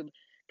 YouTube,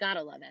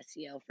 gotta love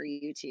SEO for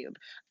YouTube.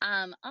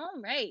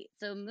 All right.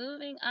 So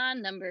moving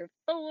on, number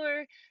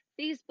 4.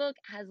 Facebook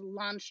has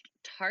launched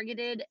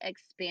targeted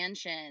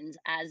expansions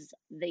as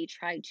they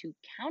try to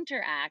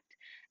counteract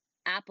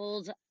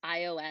Apple's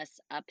iOS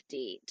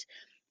update.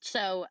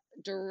 So,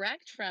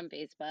 direct from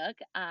Facebook,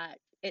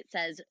 it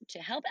says to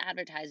help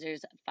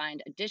advertisers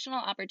find additional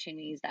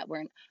opportunities that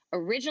weren't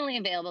originally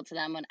available to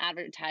them when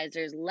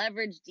advertisers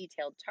leverage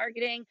detailed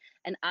targeting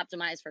and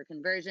optimize for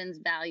conversions,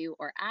 value,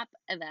 or app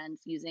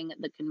events using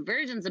the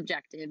conversions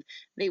objective,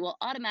 they will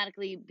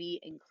automatically be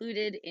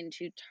included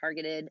into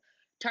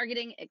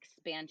targeting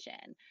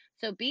expansion.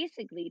 So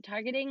basically,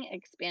 targeting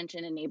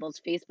expansion enables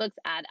Facebook's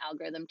ad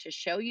algorithm to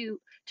show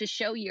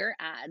your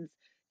ads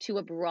to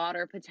a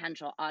broader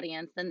potential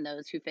audience than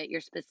those who fit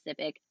your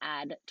specific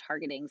ad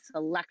targeting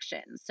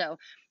selection. So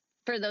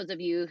for those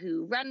of you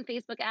who run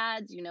Facebook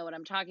ads, you know what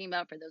I'm talking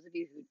about. For those of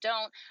you who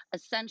don't,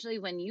 essentially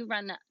when you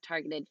run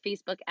targeted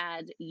Facebook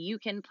ads, you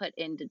can put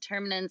in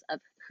determinants of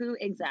who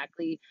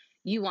exactly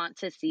you want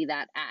to see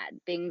that ad.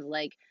 Things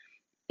like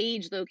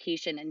age,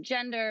 location, and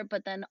gender,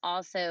 but then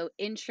also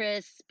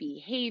interests,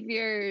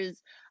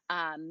 behaviors,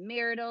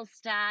 marital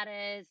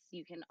status.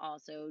 You can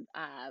also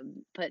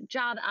put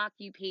job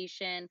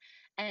occupation.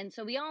 And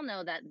so we all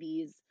know that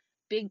these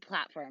big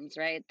platforms,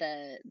 right,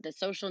 the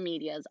social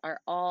medias are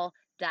all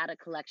data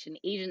collection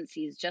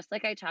agencies, just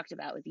like I talked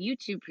about with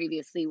YouTube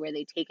previously, where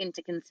they take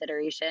into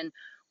consideration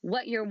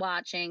what you're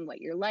watching, what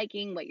you're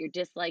liking, what you're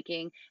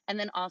disliking, and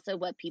then also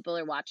what people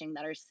are watching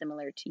that are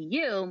similar to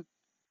you.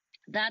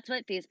 That's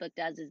what Facebook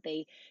does, is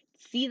they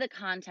see the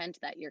content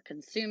that you're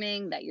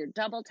consuming, that you're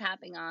double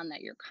tapping on,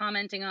 that you're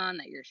commenting on,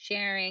 that you're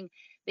sharing.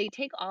 They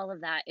take all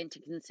of that into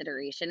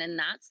consideration, and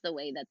that's the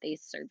way that they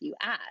serve you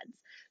ads.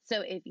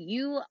 So if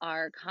you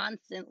are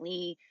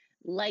constantly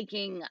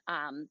liking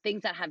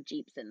things that have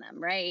Jeeps in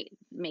them, right?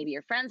 Maybe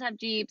your friends have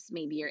Jeeps,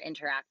 maybe you're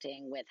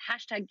interacting with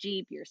hashtag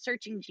Jeep, you're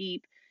searching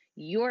Jeep,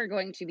 you're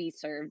going to be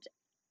served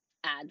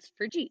ads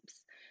for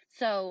Jeeps.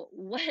 So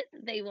what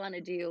they want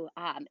to do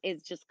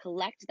is just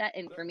collect that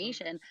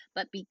information.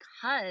 But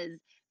because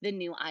the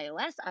new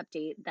iOS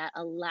update that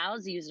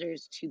allows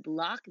users to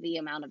block the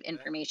amount of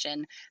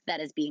information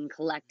that is being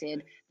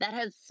collected, that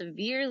has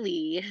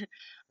severely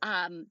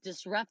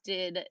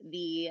disrupted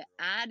the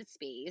ad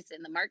space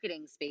and the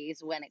marketing space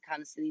when it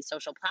comes to these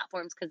social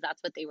platforms, because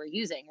that's what they were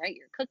using, right?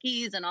 Your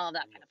cookies and all of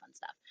that kind of fun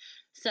stuff.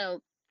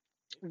 So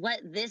what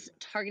this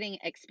targeting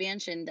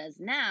expansion does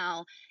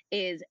now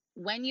is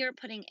when you're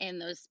putting in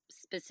those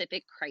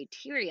specific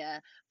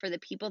criteria for the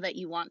people that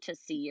you want to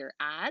see your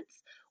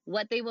ads,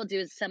 what they will do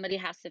is somebody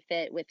has to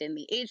fit within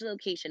the age,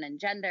 location, and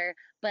gender.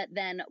 But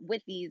then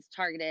with these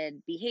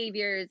targeted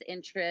behaviors,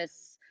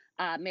 interests,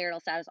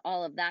 marital status,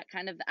 all of that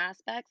kind of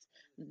aspects,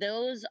 they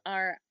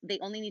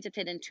only need to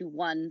fit into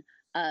one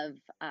of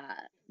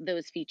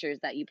those features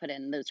that you put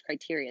in, those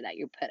criteria that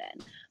you put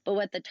in. But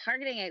what the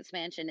targeting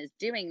expansion is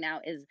doing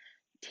now is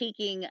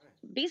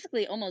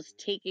basically almost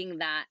taking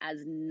that as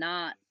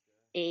not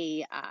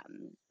a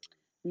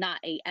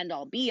end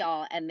all be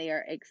all, and they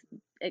are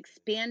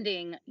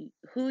expanding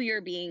who your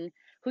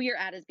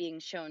ad is being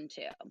shown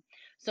to.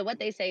 So what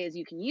they say is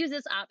you can use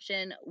this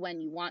option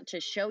when you want to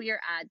show your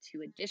ad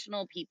to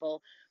additional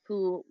people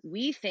who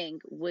we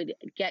think would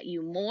get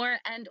you more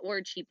and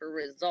or cheaper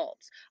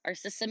results. Our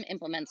system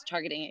implements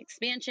targeting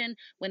expansion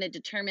when it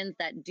determines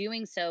that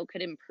doing so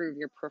could improve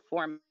your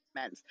performance.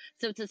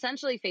 So it's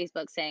essentially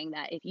Facebook saying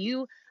that if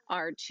you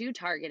are too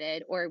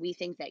targeted, or we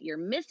think that you're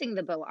missing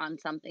the boat on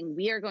something,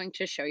 we are going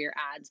to show your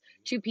ads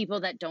to people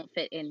that don't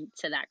fit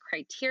into that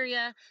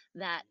criteria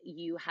that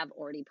you have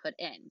already put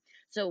in.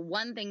 So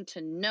one thing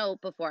to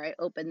note before I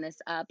open this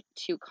up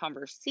to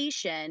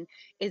conversation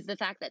is the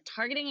fact that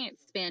targeting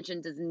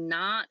expansion does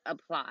not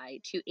apply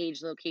to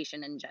age,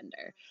 location, and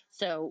gender.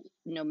 So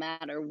no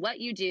matter what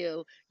you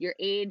do, your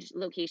age,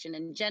 location,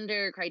 and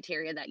gender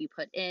criteria that you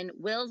put in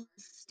will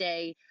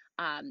stay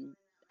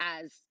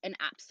as an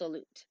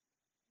absolute.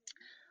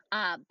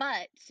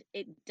 but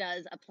it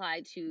does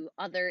apply to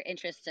other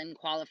interests and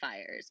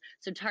qualifiers.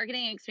 So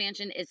targeting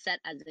expansion is set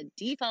as a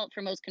default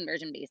for most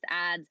conversion-based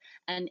ads,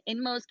 and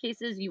in most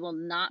cases, you will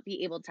not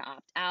be able to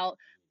opt out.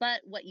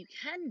 But what you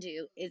can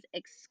do is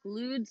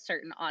exclude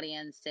certain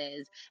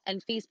audiences,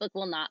 and Facebook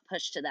will not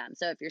push to them.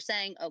 So if you're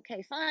saying,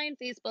 okay, fine,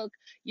 Facebook,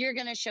 you're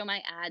going to show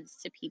my ads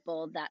to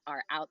people that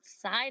are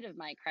outside of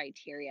my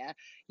criteria,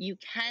 you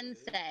can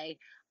say,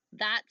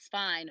 that's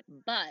fine,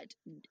 but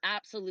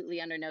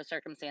absolutely under no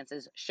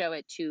circumstances show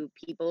it to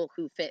people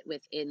who fit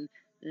within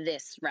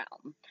this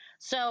realm.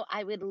 So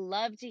I would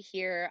love to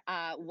hear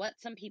what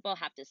some people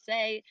have to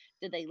say.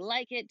 Did they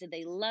like it? Did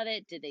they love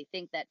it? Did they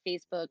think that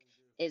Facebook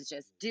is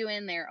just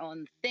doing their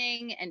own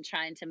thing and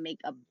trying to make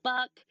a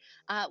buck?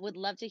 Would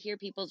love to hear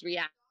people's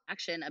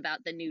reaction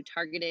about the new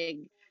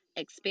targeting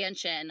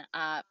expansion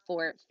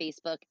for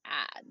Facebook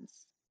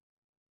ads.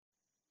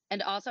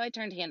 And also, I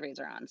turned hand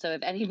raiser on. So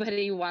if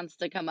anybody wants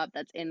to come up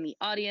that's in the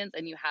audience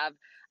and you have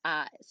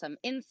some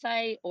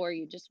insight, or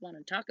you just want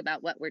to talk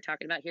about what we're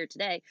talking about here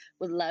today,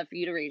 would love for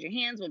you to raise your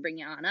hands. We'll bring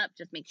you on up.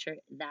 Just make sure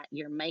that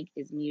your mic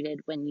is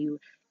muted when you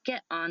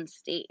get on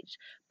stage.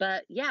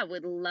 But yeah,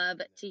 would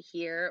love to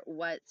hear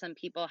what some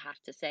people have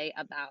to say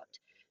about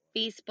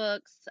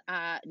Facebook's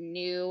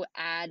new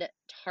ad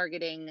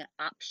targeting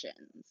options.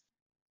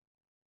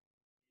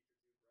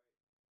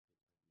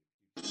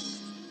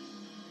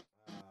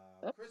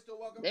 Crystal,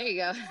 welcome There back. you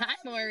go. Hi,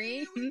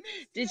 Maureen.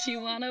 Did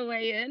you want to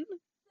weigh in?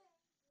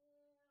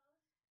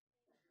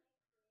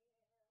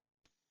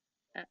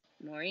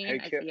 Maureen,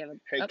 I see you have a.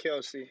 Hey Oh,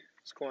 Kelsey,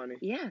 it's Kwani.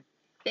 yeah.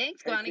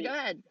 Thanks, Hey, Kwani. Go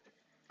ahead.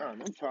 oh,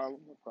 no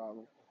problem, no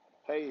problem.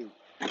 Hey,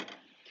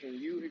 can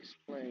you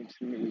explain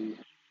to me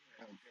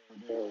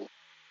the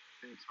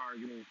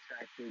targeting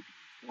tactic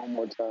one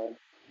more time,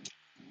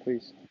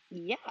 please?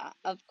 Yeah,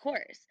 of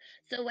course.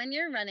 So when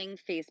you're running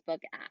Facebook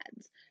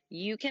ads,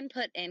 you can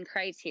put in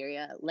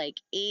criteria like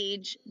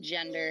age,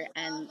 gender,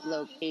 and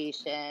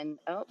location.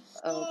 Oh,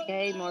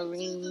 okay,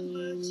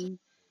 Maureen.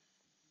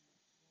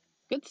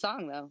 Good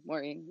song though,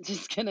 Maureen.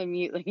 Just gonna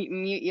mute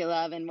you,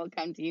 love, and we'll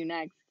come to you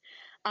next.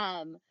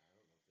 Um,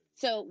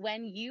 So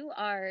when you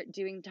are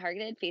doing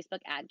targeted Facebook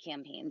ad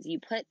campaigns, you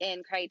put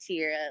in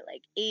criteria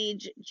like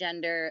age,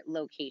 gender,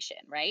 location,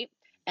 right?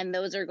 And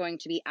those are going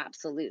to be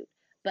absolute.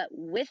 But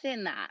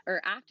within that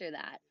or after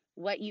that,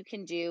 what you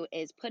can do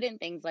is put in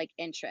things like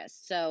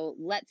interests. So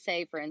let's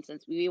say, for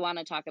instance, we want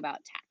to talk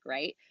about tech,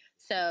 right?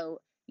 So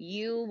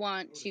you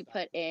want to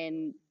put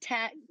in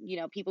tech,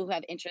 people who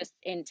have interest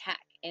in tech,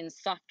 in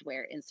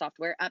software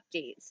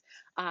updates,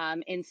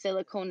 in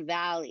Silicon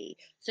Valley.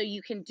 So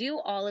you can do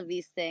all of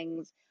these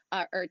things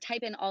or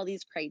type in all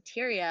these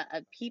criteria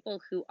of people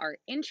who are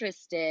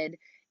interested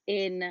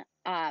in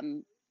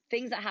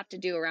things that have to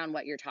do around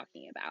what you're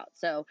talking about.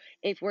 So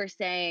if we're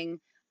saying,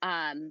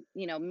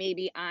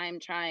 maybe I'm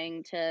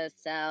trying to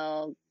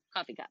sell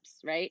coffee cups,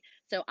 right?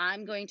 So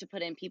I'm going to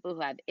put in people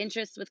who have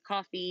interests with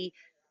coffee,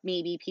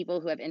 maybe people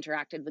who have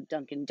interacted with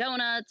Dunkin'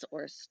 Donuts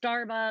or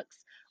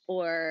Starbucks,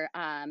 or,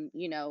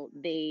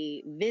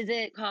 they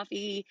visit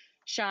coffee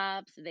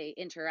shops, they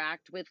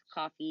interact with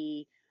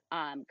coffee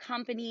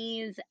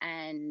companies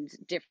and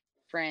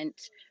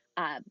different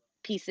uh,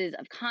 pieces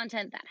of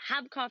content that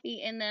have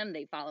coffee in them.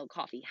 They follow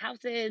coffee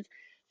houses.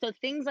 So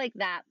things like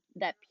that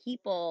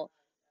people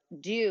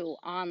do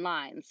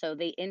online. So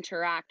they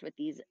interact with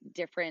these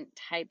different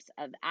types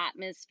of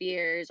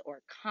atmospheres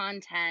or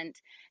content.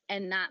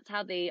 And that's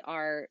how they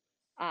are.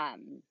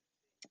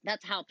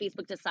 That's how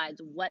Facebook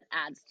decides what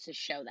ads to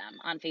show them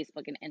on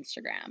Facebook and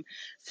Instagram.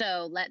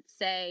 So let's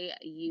say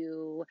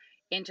you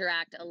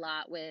interact a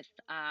lot with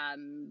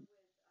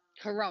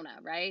Corona,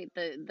 right?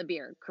 The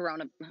beer,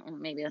 Corona. Oh,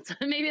 maybe that's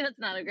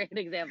not a great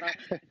example.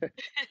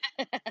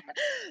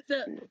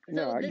 so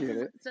No, I get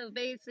it. so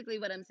basically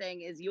what I'm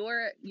saying is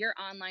your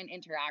online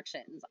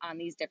interactions on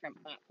these different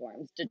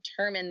platforms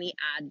determine the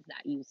ads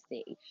that you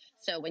see.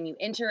 So when you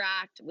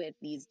interact with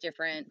these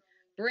different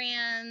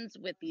brands,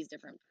 with these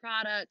different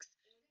products,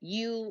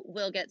 you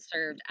will get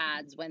served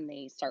ads when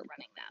they start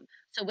running them.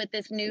 So with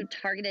this new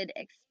targeted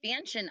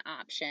expansion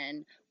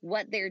option,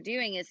 what they're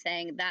doing is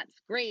saying that's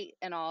great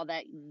and all,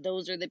 that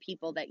those are the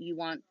people that you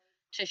want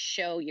to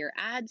show your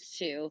ads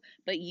to,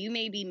 but you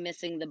may be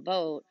missing the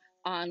boat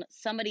on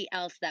somebody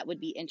else that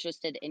would be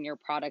interested in your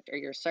product or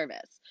your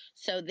service.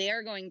 So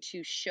they're going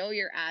to show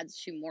your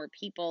ads to more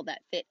people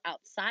that fit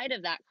outside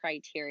of that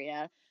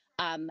criteria,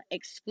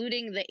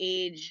 excluding the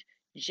age,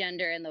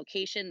 gender, and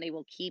location. They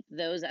will keep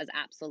those as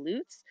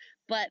absolutes,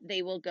 but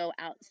they will go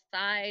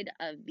outside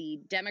of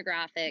the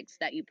demographics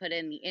that you put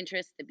in, the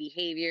interests, the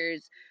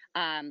behaviors,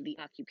 the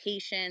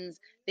occupations.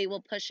 They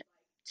will push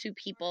to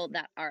people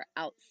that are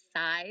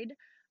outside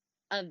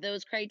of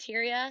those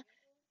criteria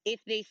if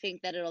they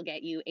think that it'll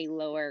get you a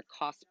lower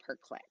cost per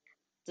click.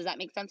 Does that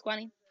make sense,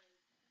 Kwani?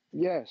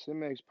 Yes, it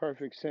makes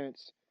perfect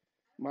sense.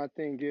 My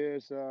thing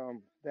is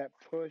that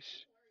push.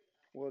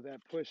 Will that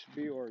push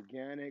be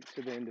organic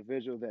to the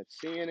individual that's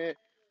seeing it,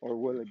 or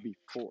will it be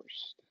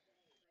forced?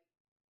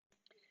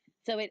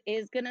 So it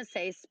is going to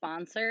say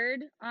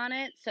sponsored on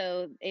it.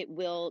 So it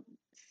will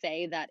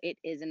say that it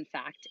is in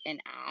fact an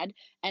ad,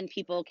 and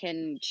people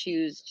can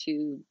choose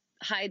to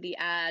hide the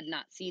ad,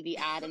 not see the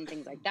ad, and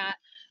things like that.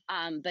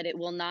 But it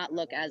will not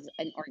look as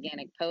an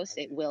organic post.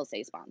 It will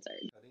say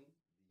sponsored.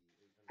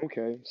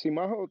 Okay. See,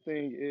 my whole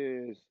thing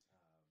is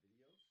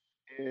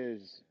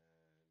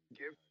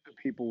give the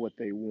people what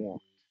they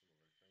want,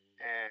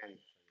 and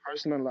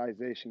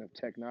personalization of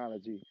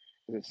technology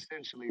is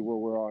essentially what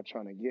we're all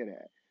trying to get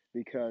at.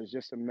 Because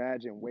just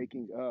imagine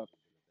waking up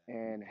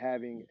and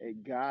having a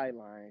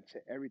guideline to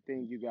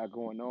everything you got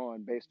going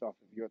on based off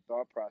of your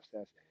thought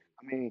process.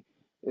 I mean,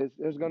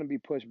 there's going to be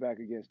pushback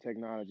against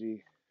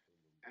technology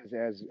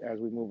as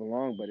we move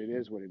along. But it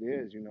is what it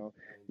is. You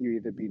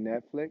either be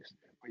Netflix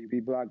or you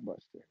be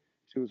Blockbuster.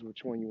 Choose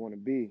which one you want to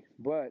be.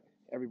 But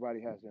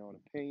everybody has their own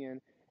opinion,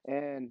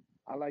 and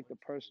I like the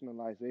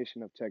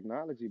personalization of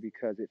technology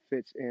because it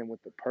fits in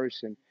with the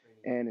person,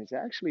 and it's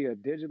actually a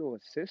digital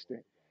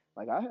assistant.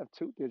 Like I have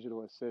two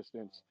digital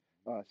assistants,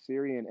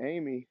 Siri and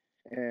Amy,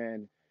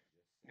 and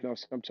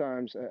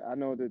sometimes I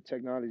know the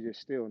technology is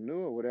still new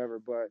or whatever,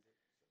 but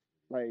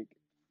like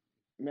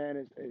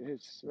man,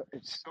 it's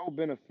so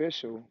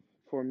beneficial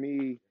for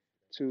me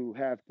to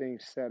have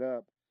things set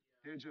up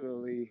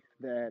digitally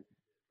that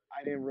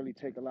I didn't really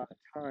take a lot of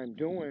time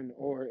doing,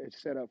 or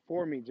it's set up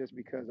for me just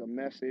because a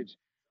message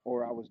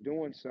or I was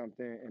doing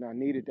something and I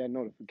needed that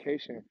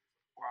notification,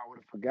 or I would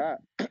have forgot.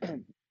 I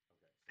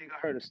think I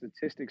heard a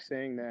statistic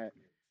saying that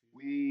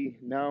we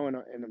now in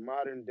a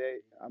modern day,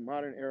 a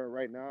modern era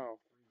right now,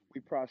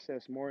 we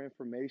process more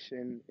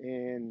information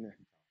in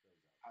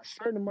a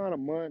certain amount of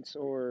months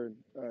or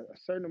a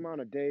certain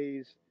amount of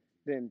days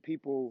than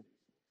people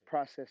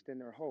processed in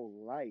their whole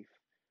life,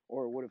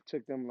 or would have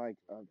took them like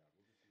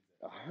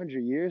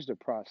 100 years to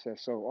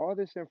process. So all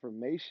this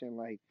information,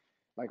 like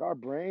our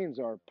brains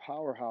are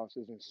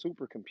powerhouses and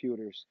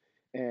supercomputers,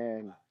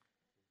 and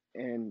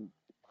and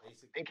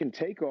it can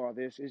take all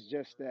this. It's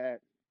just that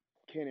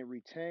can it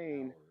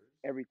retain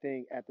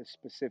everything at the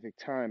specific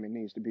time it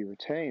needs to be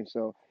retained?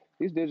 So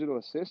these digital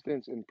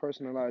assistants and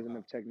personalizing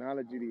of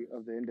technology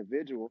of the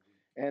individual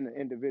and the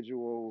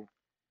individual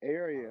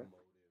area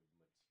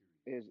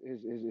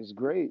is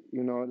great.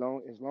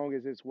 As long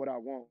as it's what I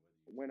want,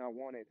 when I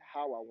want it,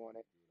 how I want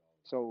it.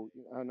 So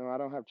I know I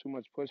don't have too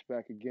much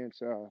pushback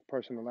against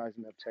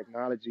personalizing of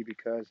technology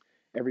because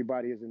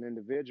everybody is an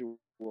individual,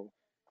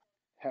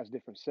 has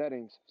different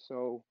settings.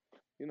 So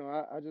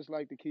I just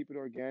like to keep it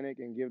organic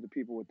and give the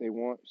people what they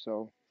want.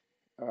 So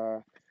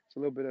it's a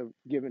little bit of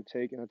give and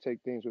take, and I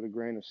take things with a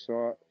grain of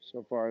salt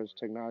so far as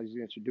technology is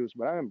introduced.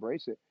 But I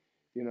embrace it.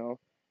 You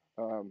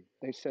know,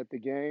 they set the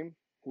game.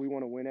 We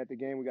want to win at the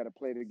game. We got to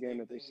play the game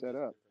that they set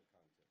up,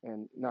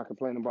 and not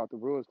complain about the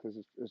rules because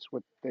it's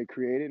what they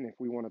created. And if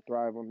we want to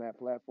thrive on that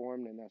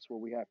platform, then that's what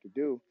we have to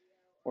do,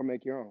 or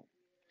make your own.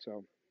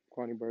 So,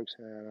 Kwani Burke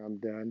said, "I'm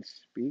done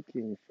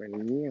speaking for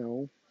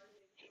you."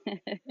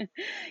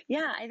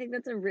 Yeah, I think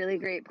that's a really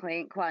great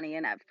point, Kwani.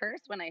 And at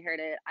first, when I heard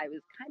it, I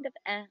was kind of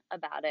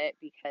about it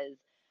because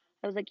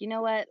I was like, you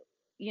know what,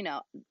 you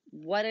know,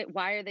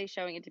 why are they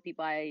showing it to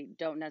people? I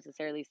don't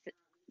necessarily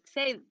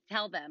say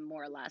tell them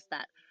more or less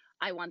that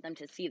I want them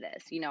to see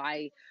this.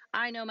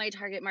 I know my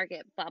target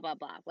market, blah blah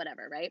blah,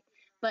 whatever, right?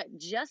 But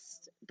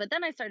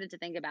then I started to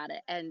think about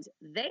it, and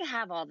they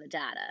have all the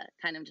data,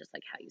 kind of just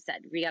like how you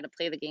said. We got to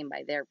play the game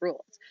by their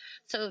rules.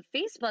 So if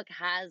Facebook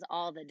has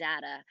all the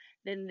data,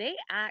 then they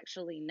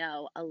actually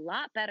know a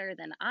lot better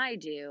than I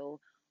do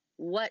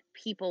what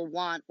people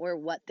want or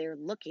what they're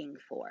looking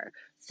for.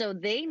 So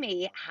they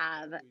may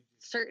have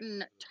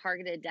certain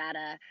targeted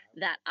data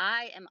that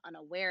I am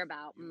unaware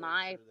about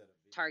my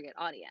target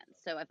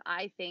audience. So if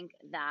I think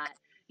that,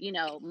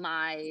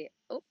 my,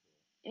 oh,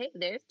 hey,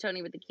 there's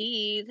Tony with the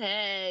keys.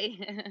 Hey.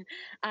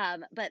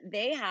 But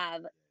they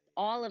have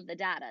all of the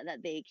data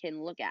that they can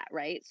look at,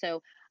 right?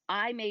 So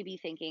I may be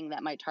thinking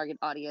that my target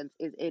audience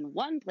is in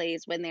one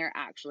place when they're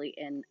actually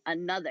in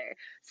another.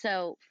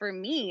 So for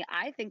me,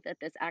 I think that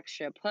this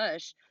extra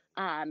push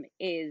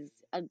is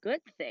a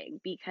good thing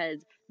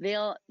because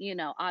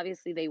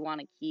obviously they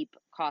want to keep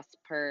costs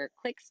per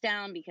clicks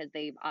down because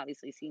they've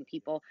obviously seen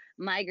people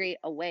migrate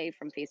away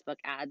from Facebook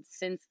ads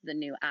since the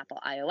new Apple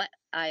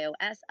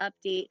iOS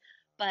update.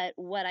 But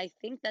what I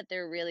think that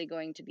they're really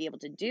going to be able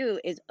to do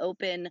is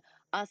open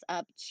us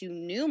up to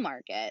new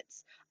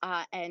markets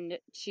and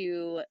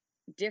to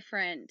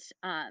different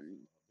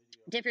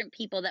different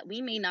people that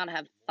we may not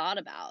have thought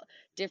about,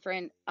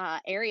 different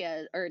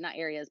areas, or not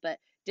areas, but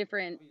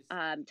different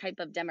type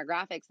of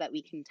demographics that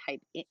we can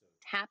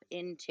tap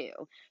into.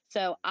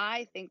 So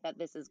I think that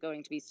this is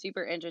going to be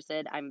super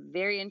interested. I'm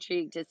very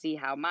intrigued to see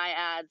how my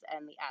ads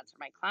and the ads for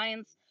my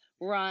clients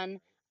run.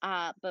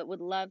 But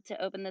would love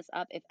to open this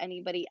up if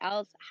anybody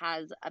else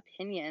has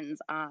opinions.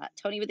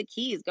 Tony with the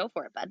keys, go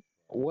for it, bud.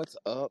 What's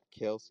up,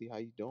 Kelsey? How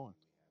you doing?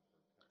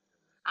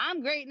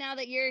 I'm great now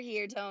that you're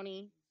here,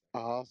 Tony.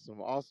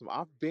 Awesome, awesome.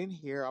 I've been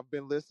here. I've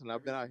been listening.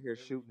 I've been out here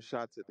shooting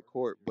shots at the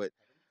court, but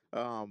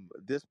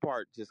this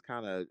part just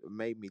kind of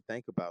made me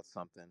think about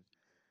something.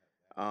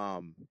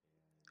 Um,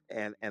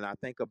 and I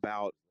think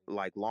about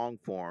like long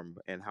form,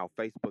 and how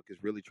Facebook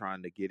is really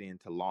trying to get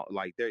into long,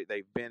 like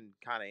they've been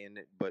kind of in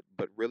it, but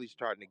really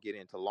starting to get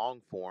into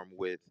long form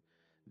with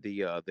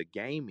the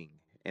gaming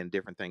and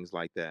different things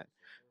like that.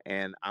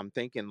 And I'm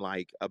thinking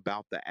like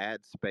about the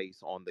ad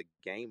space on the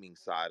gaming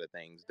side of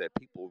things that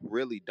people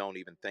really don't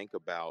even think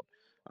about,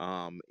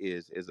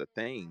 is a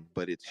thing,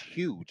 but it's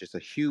huge. It's a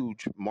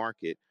huge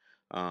market,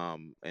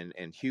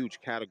 and huge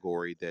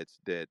category that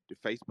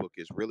Facebook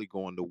is really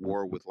going to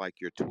war with, like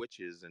your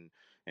Twitches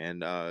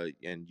and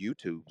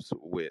YouTubes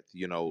with,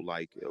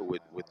 like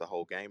with the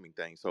whole gaming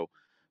thing. So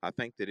I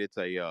think that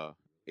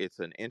it's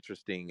an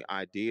interesting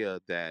idea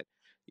that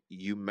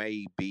you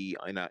may be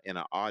in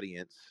an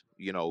audience,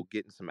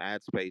 getting some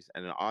ad space,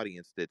 and an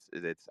audience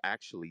that's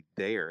actually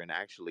there and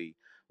actually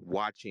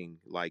watching,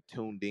 like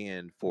tuned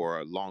in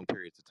for long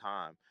periods of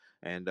time.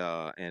 And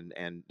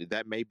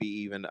that may be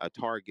even a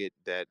target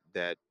that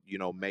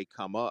may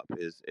come up,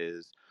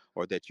 is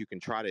or that you can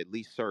try to at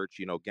least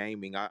search,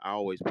 gaming. I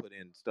always put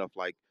in stuff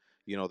like,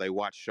 they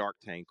watch Shark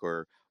Tank,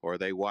 or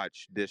they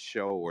watch this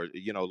show, or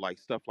like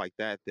stuff like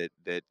that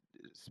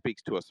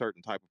speaks to a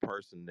certain type of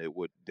person that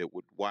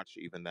would watch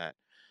even that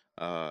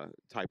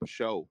type of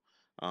show.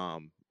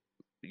 um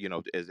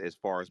as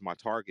far as my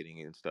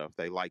targeting and stuff,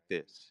 they like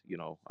this,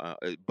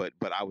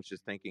 but I was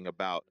just thinking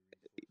about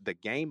the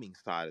gaming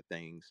side of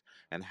things,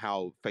 and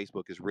how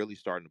Facebook is really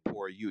starting to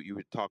pour. You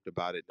had talked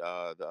about it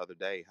the other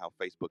day, how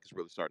Facebook is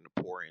really starting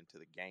to pour into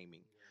the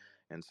gaming.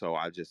 And so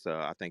I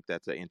think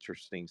that's an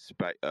interesting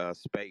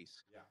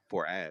space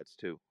for ads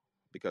too,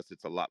 because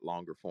it's a lot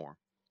longer form.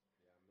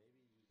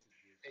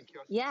 Hey,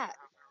 can I say Yeah, something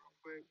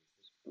real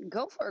quick?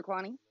 go for it,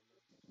 Kwani.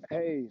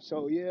 Hey,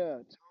 so yeah,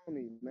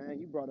 Tony, man,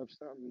 you brought up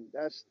something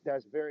that's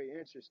very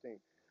interesting.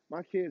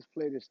 My kids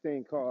play this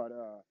thing called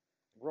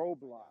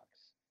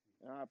Roblox,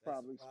 and I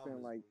probably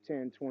spend like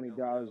 $10,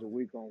 $20 a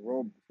week on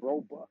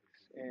Robux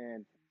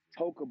and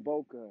Toka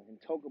Boca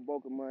and Toka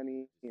Boca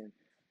money and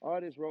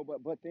all this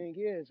Robux. But thing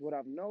is, what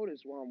I've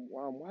noticed while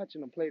I'm watching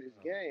them play this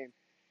game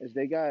is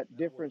they got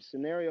different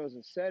scenarios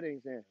and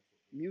settings, and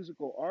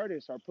musical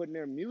artists are putting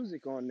their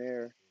music on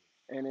there,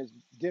 and it's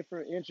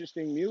different,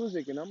 interesting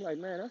music. And I'm like,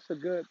 man, that's a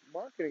good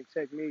marketing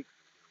technique.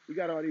 You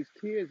got all these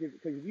kids,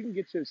 because if you can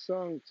get your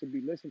song to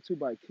be listened to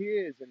by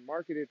kids and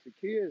market it to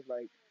kids,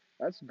 like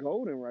that's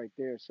golden right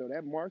there. So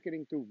that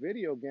marketing through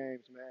video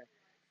games, man,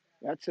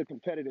 that's a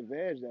competitive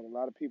edge that a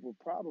lot of people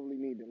probably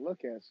need to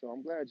look at. So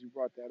I'm glad you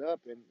brought that up.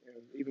 And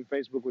even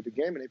Facebook with the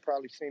gaming, they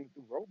probably seen it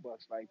through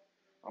Robux. Like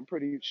I'm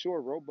pretty sure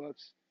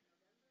Robux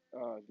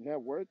net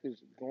worth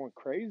is going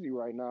crazy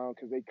right now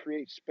because they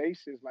create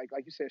spaces like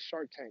you said,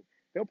 Shark Tank.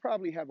 They'll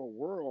probably have a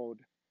world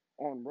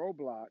on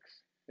Roblox.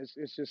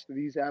 It's just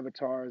these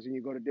avatars, and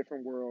you go to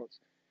different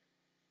worlds.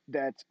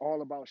 That's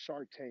all about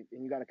Shark Tank,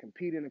 and you got to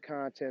compete in a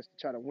contest to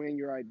try to win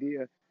your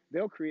idea.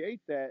 They'll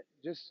create that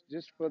just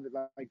for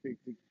like in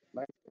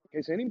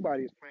case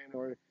anybody is playing,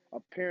 or a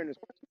parent is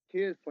watching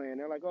kids playing.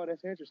 They're like, oh,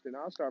 that's interesting.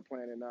 I'll start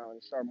playing it now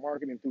and start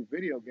marketing through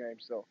video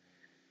games. So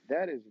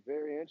that is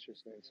very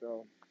interesting.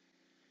 So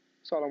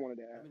that's all I wanted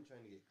to add.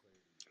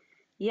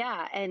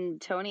 Yeah,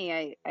 and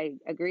Tony, I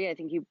agree. I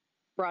think you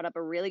brought up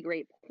a really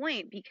great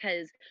point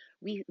because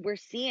we're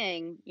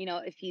seeing,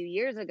 a few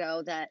years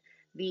ago that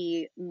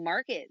the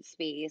market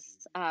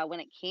space, when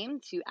it came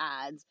to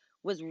ads,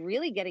 was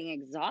really getting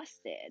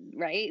exhausted,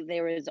 right?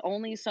 There was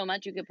only so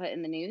much you could put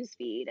in the news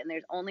feed, and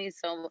there's only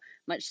so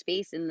much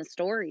space in the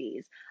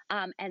stories.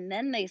 And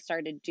then they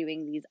started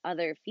doing these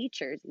other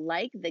features,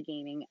 like the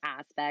gaming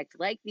aspect,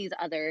 like these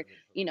other,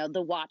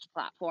 the watch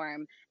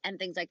platform and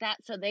things like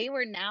that. So they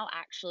were now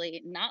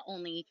actually not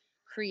only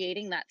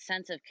creating that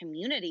sense of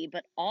community,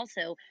 but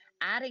also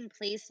adding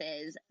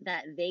places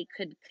that they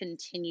could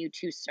continue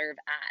to serve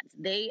ads.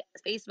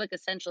 Facebook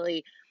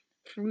essentially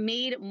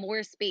made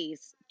more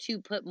space to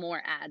put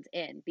more ads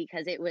in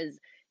because it was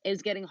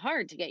getting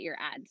hard to get your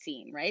ad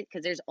seen, right?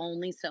 Because there's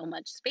only so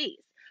much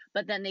space.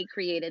 But then they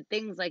created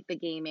things like the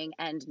gaming,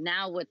 and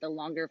now with the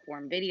longer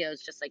form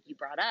videos, just like you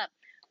brought up,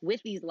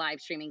 with these live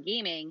streaming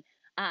gaming,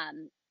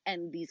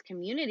 and these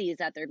communities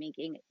that they're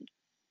making,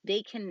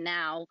 they can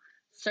now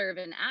serve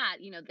an ad.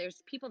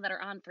 There's people that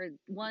are on for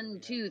 1,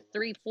 2,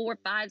 3, 4,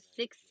 5,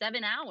 6,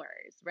 7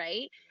 hours,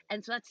 right?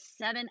 And so that's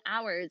 7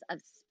 hours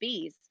of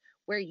space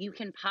where you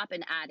can pop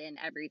an ad in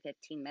every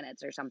 15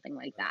 minutes or something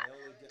like that.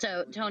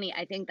 So, Tony,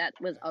 I think that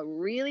was a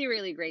really,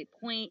 really great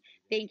point.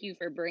 Thank you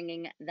for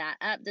bringing that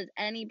up. Does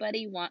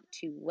anybody want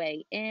to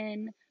weigh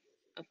in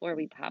before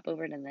we pop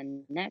over to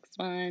the next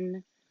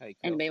one? Hey,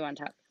 Anybody Kelsey. want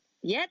to talk?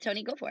 Yeah,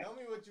 Tony, go for it. Tell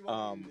me what you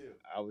want me to do.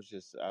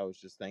 I was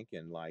just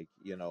thinking, like,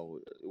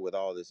 with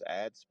all this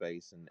ad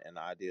space and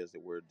ideas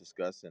that we're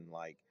discussing,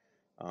 like,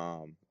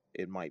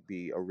 it might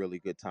be a really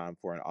good time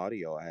for an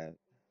audio ad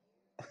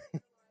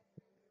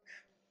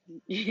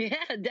Yeah,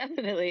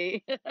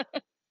 definitely.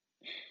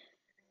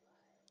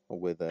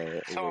 with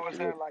a So was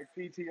that like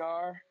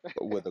PTR?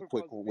 with a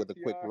quick Post with a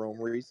quick PTR? room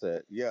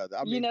reset. Yeah,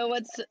 I You mean, know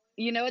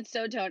what's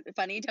so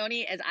funny,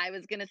 Tony, is I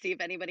was gonna see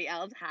if anybody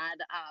else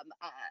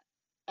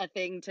had a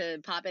thing to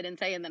pop in and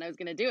say, and then I was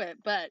going to do it.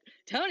 But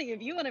Tony,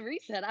 if you want to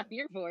reset, I'm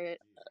here for it.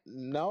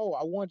 No,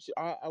 I want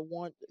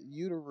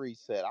you to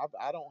reset.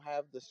 I don't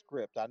have the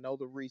script. I know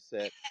the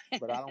reset,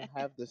 but I don't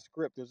have the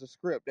script. There's a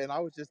script, and I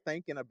was just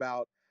thinking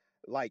about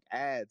like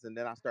ads, and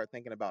then I start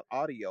thinking about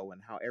audio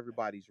and how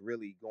everybody's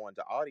really going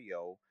to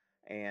audio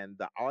and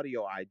the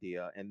audio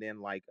idea, and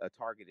then like a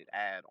targeted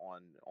ad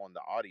on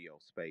the audio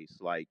space,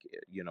 like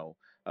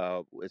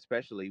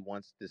especially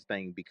once this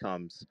thing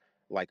becomes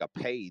like a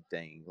paid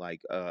thing,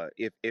 like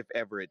if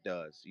ever it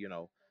does,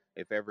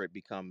 if ever it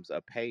becomes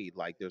a paid,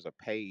 like there's a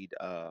paid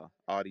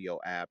audio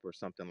app or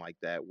something like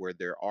that where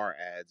there are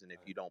ads, and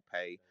if you don't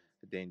pay,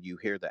 then you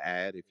hear the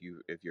ad. If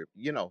you're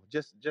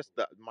just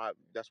my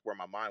that's where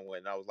my mind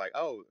went, and I was like,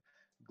 oh,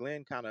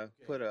 Glenn kind of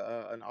put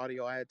an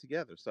audio ad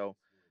together, so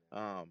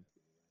um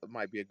it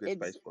might be a good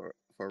It's space for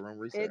a room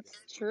reset. it's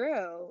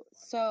true.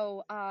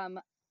 So,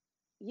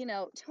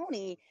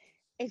 Tony,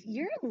 if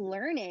you're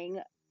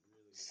learning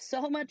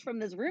so much from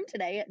this room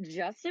today,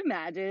 just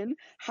imagine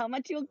how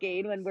much you'll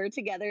gain when we're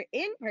together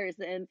in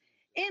person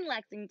in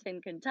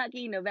Lexington,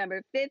 Kentucky,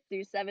 November 5th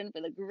through 7th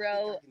for the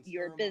Grow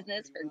Your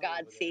Business for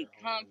God's Sake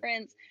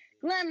conference.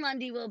 Glenn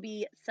Lundy will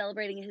be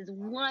celebrating his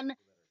 1000th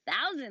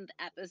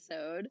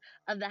episode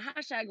of the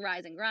hashtag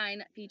Rise and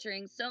Grind,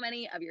 featuring so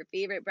many of your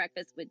favorite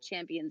Breakfast with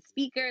Champions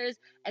speakers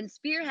and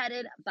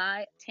spearheaded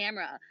by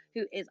Tamra,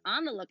 who is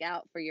on the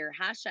lookout for your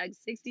hashtag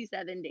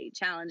 67-day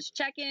challenge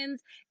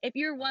check-ins. If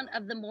you're one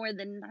of the more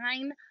than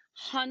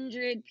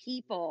 900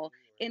 people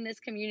in this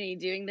community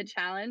doing the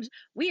challenge,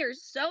 we are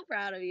so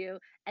proud of you.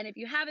 And if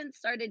you haven't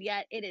started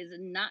yet, it is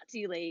not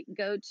too late.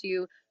 Go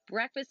to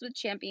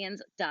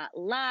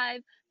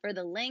breakfastwithchampions.live for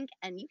the link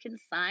and you can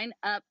sign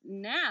up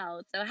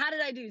now. So how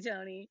did I do,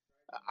 Tony?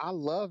 I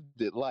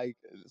loved it. Like,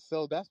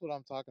 so that's what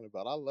I'm talking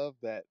about. I love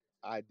that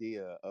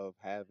idea of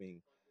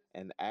having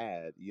an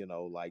ad,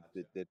 like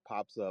that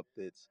pops up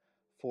that's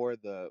for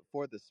the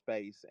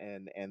space,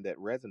 and that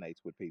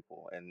resonates with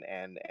people, and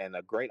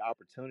a great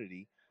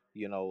opportunity,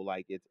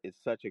 like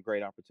it's such a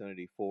great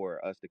opportunity for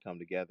us to come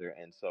together,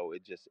 and so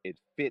it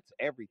fits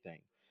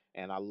everything.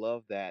 And I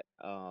love that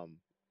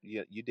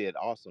you did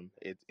awesome.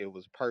 It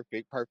was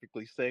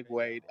perfectly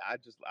segued. I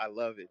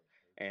love it.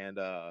 And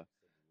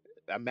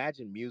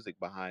imagine music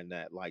behind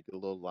that, like a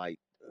little like,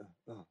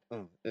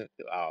 oh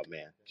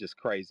man, just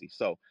crazy.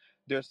 So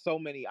there's so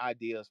many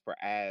ideas for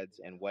ads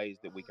and ways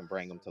that we can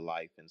bring them to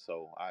life, and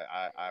so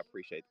I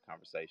appreciate the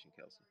conversation,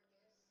 Kelsey.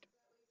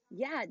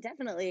 Yeah,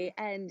 definitely.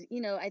 And,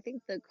 I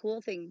think the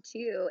cool thing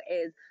too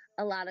is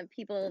a lot of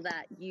people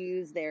that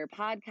use their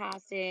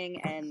podcasting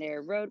and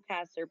their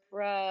Roadcaster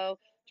Pro.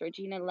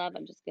 Georgina Love,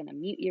 I'm just going to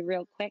mute you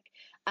real quick.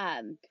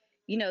 Um,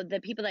 the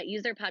people that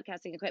use their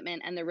podcasting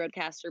equipment and their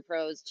Roadcaster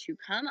Pros to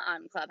come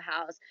on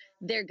Clubhouse,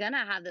 they're going to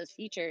have those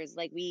features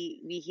like we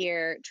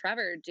hear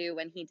Trevor do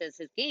when he does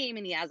his game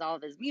and he has all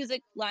of his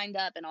music lined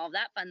up and all of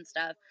that fun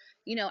stuff.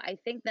 I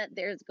think that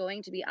there's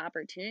going to be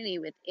opportunity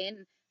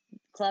within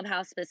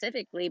Clubhouse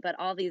specifically, but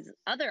all these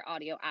other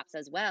audio apps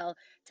as well,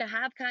 to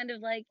have kind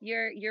of like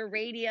your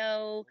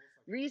radio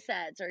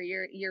resets or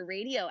your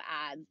radio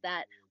ads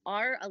that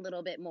are a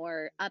little bit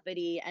more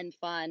uppity and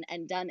fun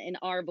and done in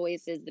our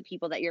voices, the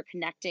people that you're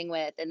connecting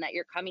with and that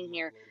you're coming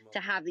here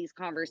to have these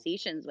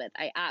conversations with.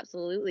 I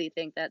absolutely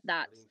think that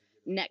that's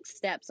next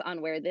steps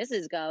on where this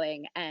is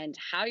going and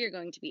how you're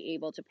going to be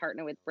able to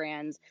partner with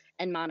brands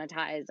and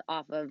monetize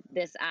off of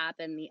this app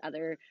and the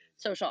other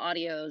social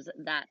audios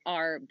that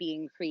are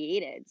being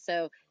created.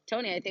 So,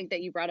 Tony, I think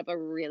that you brought up a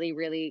really,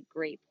 really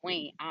great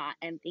point.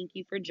 And thank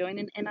you for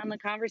joining in on the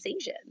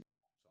conversation. So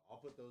I'll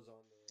put those on there.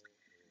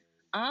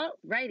 All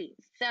righty.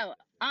 So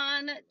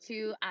on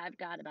to, I've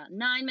got about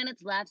 9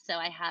 minutes left. So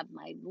I have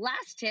my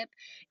last tip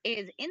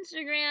is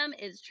Instagram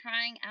is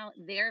trying out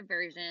their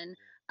version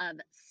of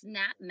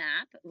Snap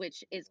Map,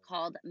 which is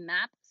called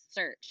Map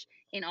Search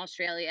in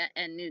Australia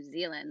and New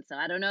Zealand. So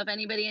I don't know if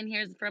anybody in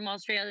here is from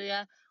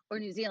Australia or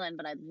New Zealand,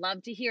 but I'd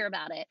love to hear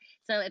about it.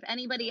 So if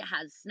anybody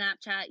has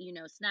Snapchat,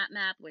 Snap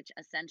Map, which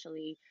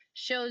essentially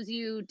shows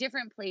you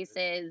different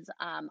places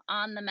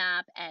on the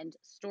map and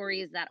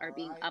stories that are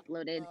being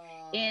uploaded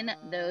in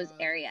those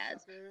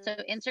areas. So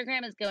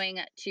Instagram is going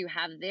to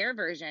have their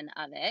version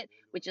of it,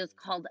 which is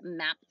called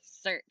Map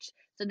Search.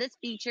 So this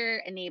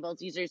feature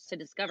enables users to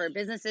discover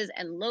businesses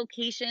and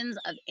locations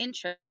of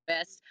interest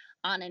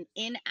on an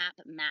in-app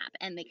map,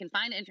 and they can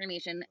find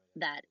information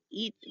that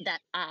each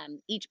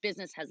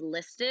business has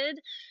listed,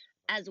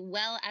 as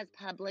well as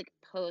public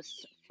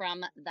posts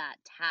from that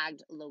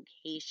tagged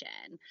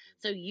location.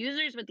 So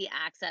users with the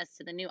access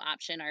to the new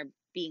option are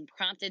being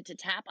prompted to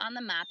tap on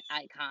the map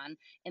icon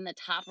in the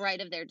top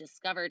right of their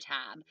Discover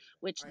tab,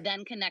 which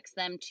then connects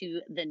them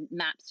to the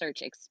map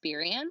search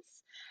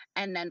experience.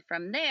 And then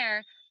from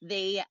there,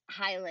 they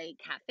highlight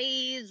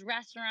cafes,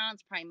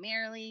 restaurants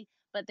primarily,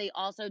 but they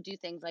also do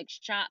things like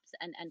shops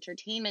and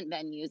entertainment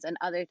venues and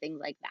other things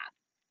like that.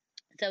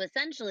 So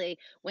essentially,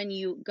 when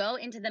you go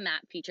into the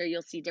map feature,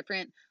 you'll see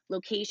different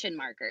location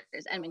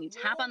markers. And when you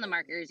tap on the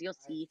markers, you'll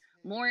see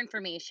more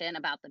information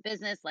about the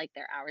business, like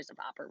their hours of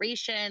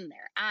operation,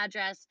 their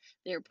address,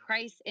 their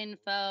price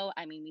info.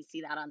 I mean, we see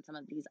that on some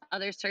of these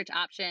other search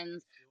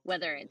options,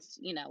 whether it's,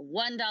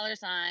 $1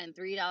 sign,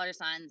 $3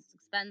 signs, it's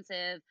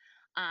expensive.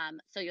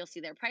 So you'll see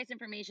their price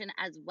information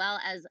as well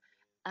as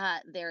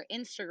their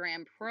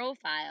Instagram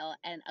profile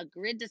and a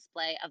grid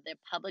display of their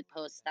public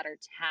posts that are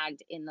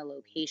tagged in the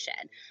location.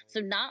 So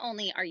not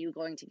only are you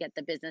going to get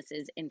the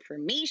business's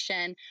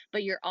information,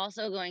 but you're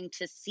also going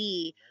to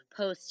see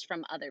posts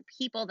from other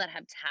people that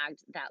have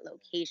tagged that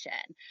location.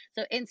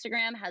 So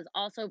Instagram has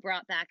also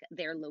brought back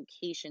their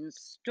location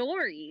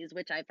stories,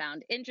 which I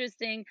found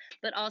interesting,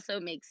 but also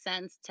makes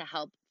sense to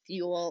help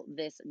fuel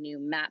this new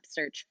map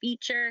search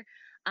feature.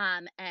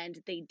 And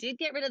they did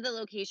get rid of the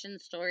location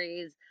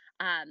stories.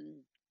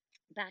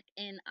 Back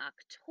in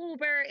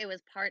October. It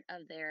was part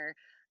of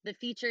the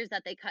features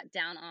that they cut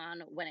down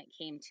on when it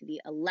came to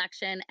the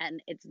election,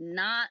 and it's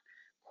not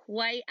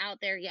quite out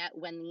there yet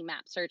when the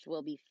map search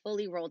will be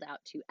fully rolled out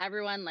to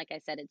everyone. Like I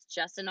said, it's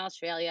just in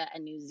Australia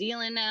and New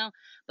Zealand now,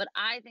 but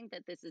I think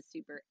that this is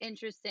super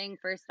interesting.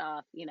 First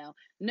off,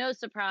 no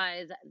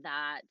surprise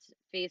that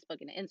Facebook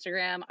and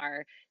Instagram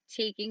are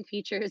taking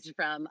features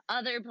from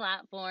other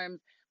platforms,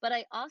 but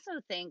I also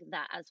think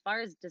that as far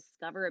as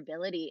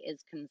discoverability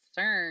is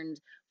concerned,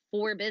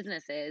 for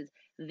businesses,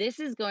 this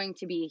is going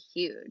to be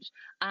huge.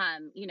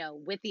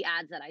 With the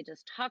ads that I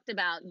just talked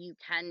about, you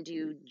can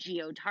do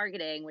geo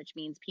targeting, which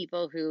means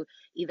people who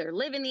either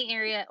live in the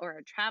area or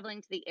are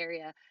traveling to the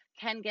area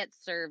can get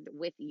served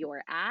with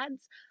your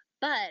ads.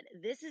 But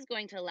this is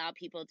going to allow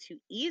people to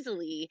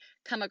easily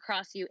come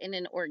across you in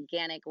an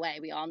organic way.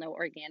 We all know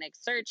organic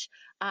search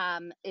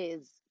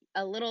is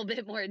a little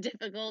bit more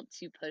difficult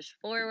to push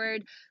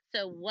forward.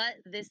 So what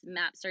this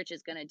map search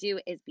is going to do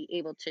is be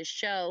able to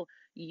show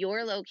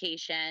your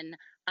location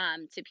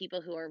to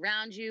people who are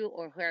around you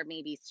or who are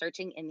maybe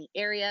searching in the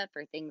area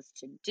for things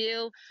to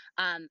do.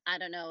 I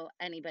don't know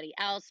anybody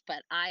else,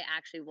 but I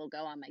actually will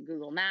go on my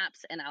Google Maps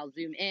and I'll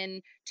zoom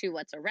in to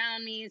what's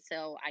around me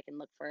so I can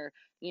look for,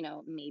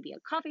 maybe a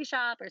coffee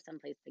shop or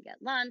someplace to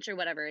get lunch or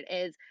whatever it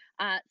is.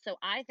 So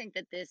I think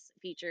that this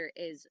feature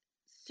is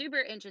super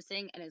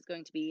interesting and is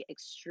going to be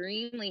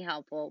extremely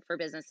helpful for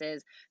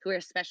businesses who are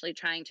especially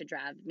trying to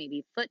drive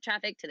maybe foot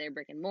traffic to their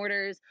brick and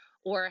mortars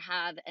or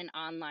have an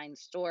online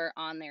store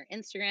on their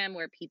Instagram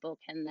where people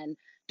can then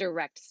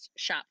direct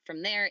shop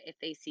from there if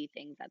they see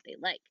things that they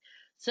like.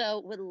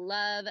 So would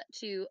love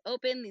to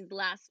open these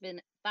last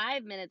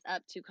 5 minutes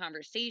up to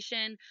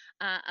conversation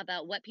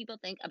about what people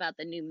think about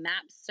the new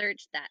map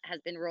search that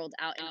has been rolled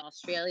out in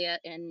Australia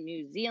and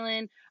New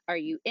Zealand. Are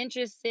you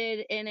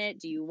interested in it?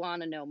 Do you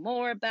want to know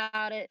more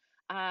about it?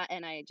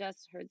 And I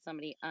just heard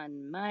somebody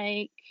on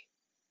mic.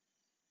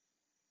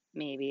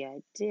 Maybe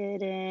I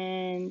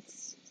didn't.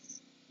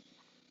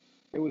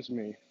 It was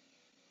me.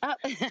 Oh,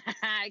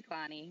 hi,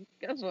 Kwani.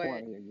 Go It's for it.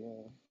 Kwani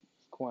again.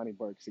 It's Kwani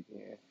Burks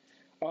again.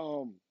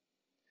 Um,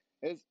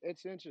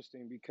 it's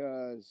interesting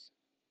because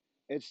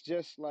it's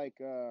just like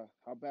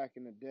how back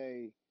in the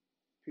day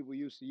people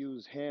used to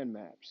use hand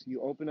maps.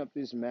 You open up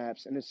these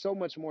maps, and it's so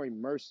much more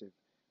immersive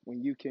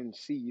when you can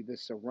see the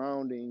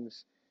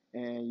surroundings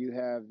and you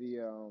have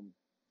the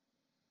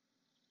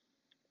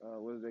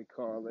what do they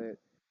call it,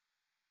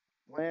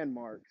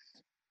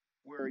 landmarks,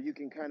 where you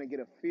can kind of get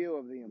a feel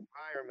of the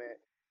environment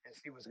and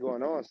see what's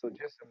going on. So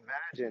just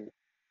imagine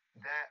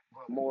that,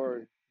 but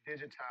more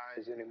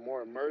digitized and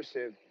more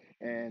immersive,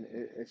 and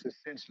it's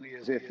essentially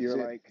as if you're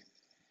like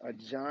a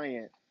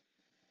giant,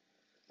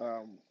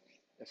 um,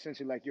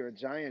 essentially like you're a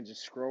giant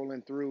just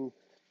scrolling through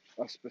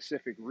a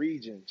specific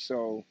region.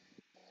 So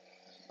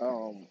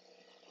um,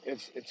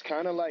 it's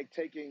kind of like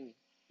taking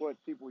what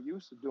people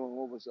used to doing,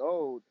 what was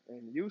old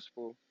and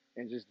useful,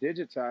 and just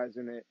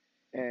digitizing it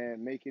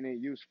and making it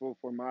useful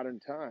for modern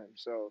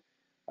times. So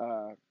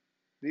uh,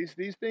 these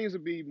things will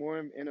be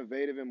more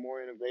innovative and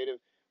more innovative.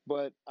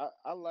 But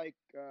I like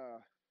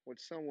what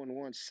someone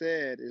once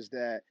said is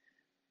that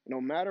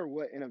no matter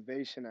what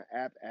innovation an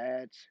app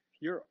adds,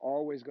 you're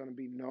always going to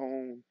be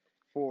known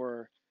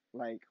for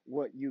like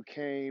what you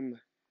came,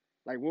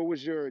 like what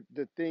was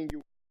the thing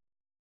you.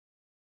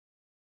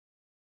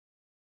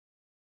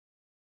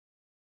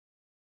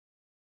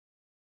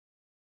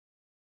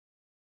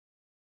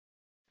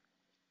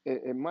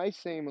 It might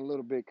seem a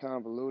little bit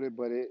convoluted,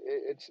 but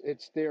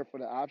it's there for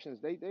the options.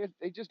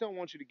 They just don't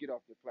want you to get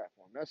off the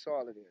platform. That's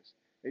all it is.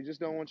 They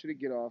just don't want you to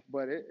get off.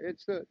 But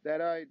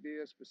that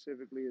idea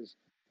specifically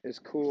is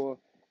cool,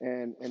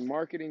 and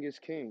marketing is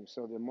king.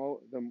 So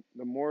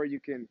the more you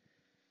can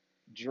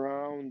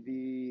drown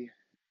the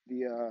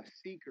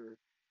seeker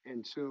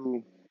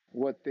into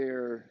what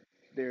they're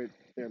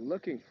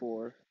looking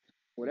for,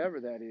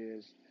 whatever that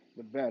is,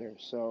 the better.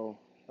 So.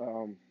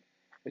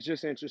 It's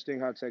just interesting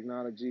how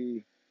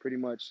technology pretty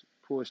much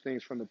pulls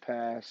things from the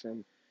past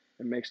and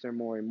makes them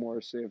more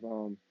immersive.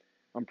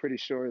 I'm pretty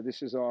sure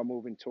this is all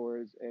moving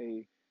towards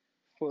a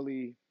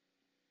fully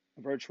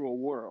virtual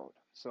world.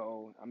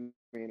 So I mean,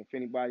 if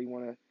anybody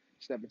want to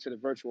step into the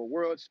virtual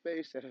world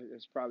space.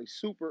 It's probably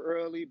super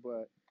early,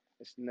 but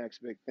it's the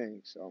next big thing.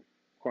 So,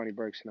 Kwani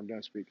Bergson, I'm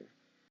done speaking.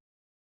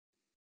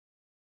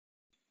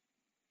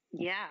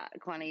 Yeah,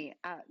 Kwani.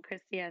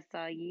 Christy, I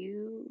saw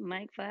you.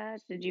 Mike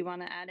Flash, did you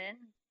want to add in?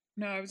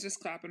 No, I was just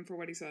clapping for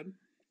what he said.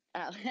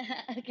 Oh,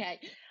 okay.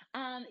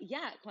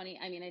 Yeah, Kwani.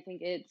 I mean, I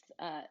think it's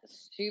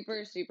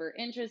super, super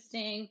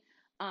interesting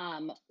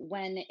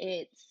when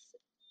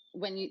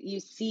you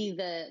see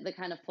the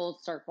kind of full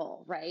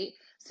circle, right?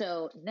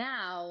 So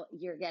now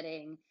you're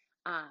getting,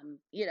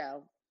 you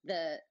know,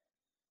 the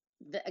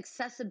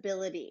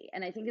accessibility,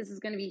 and I think this is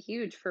going to be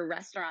huge for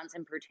restaurants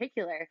in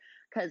particular,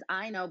 because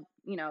I know,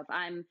 you know, if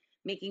I'm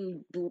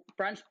making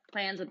brunch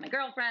plans with my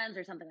girlfriends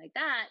or something like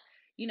that,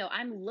 you know,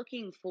 I'm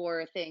looking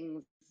for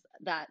things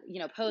that, you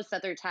know, posts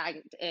that they're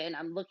tagged in.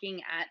 I'm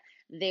looking at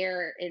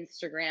their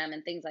Instagram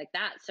and things like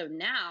that. So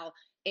now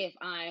if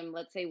I'm,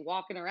 let's say,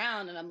 walking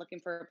around and I'm looking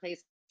for a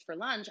place for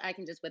lunch, I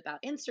can just whip out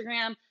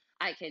Instagram.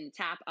 I can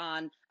tap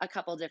on a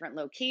couple different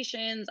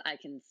locations. I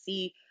can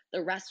see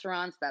the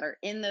restaurants that are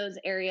in those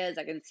areas.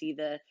 I can see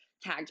the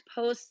tagged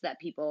posts that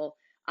people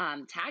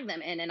tag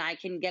them in, and I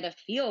can get a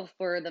feel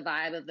for the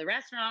vibe of the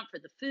restaurant, for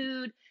the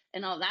food,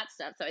 and all that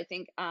stuff. So I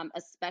think,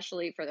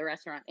 especially for the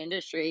restaurant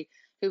industry,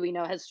 who we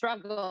know has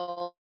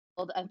struggled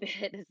a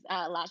bit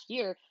last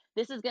year,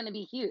 this is going to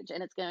be huge,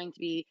 and it's going to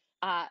be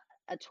a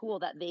tool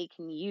that they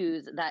can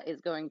use that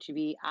is going to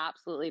be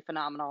absolutely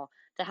phenomenal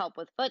to help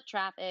with foot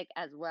traffic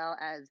as well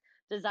as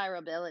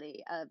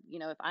desirability of, you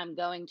know, if I'm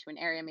going to an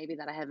area maybe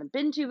that I haven't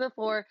been to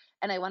before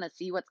and I want to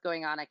see what's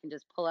going on, I can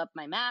just pull up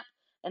my map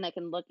and I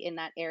can look in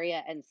that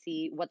area and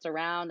see what's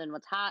around and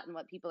what's hot and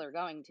what people are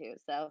going to.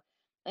 So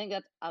I think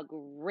that's a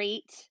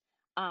great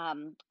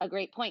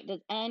point.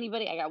 Does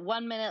anybody, I got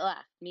 1 minute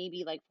left,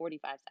 maybe like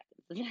 45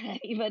 seconds. Does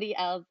anybody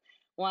else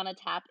want to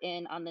tap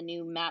in on the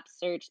new map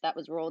search that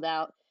was rolled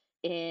out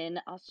in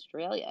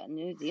Australia,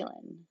 New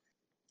Zealand?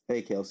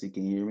 Hey, Kelsey,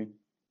 can you hear me?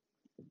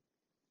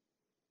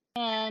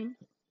 And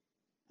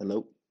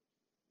Hello?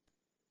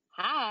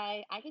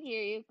 hi, I can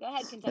hear you. Go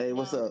ahead, Hey, Kentucky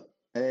what's Dom. up?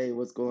 Hey,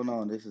 what's going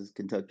on? This is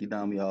Kentucky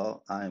Dom,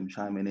 y'all. I am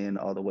chiming in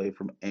all the way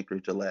from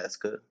Anchorage,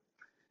 Alaska.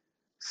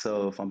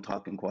 So if I'm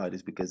talking quiet,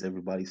 it's because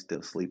everybody's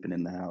still sleeping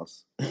in the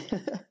house.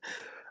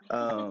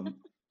 um,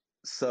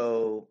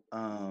 so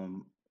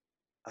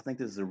I think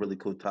this is a really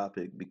cool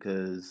topic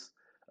because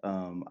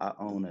I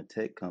own a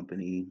tech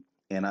company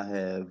and I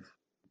have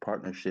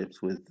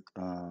partnerships with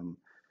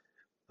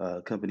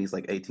companies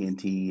like AT&T and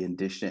T and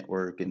Dish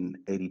Network and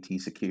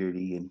ADT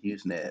Security and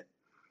HughesNet.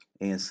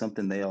 And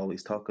something they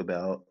always talk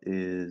about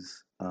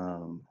is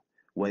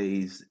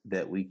ways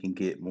that we can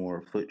get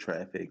more foot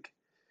traffic.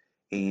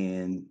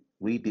 And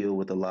we deal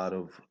with a lot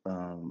of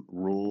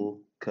rural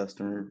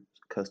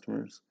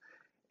customers,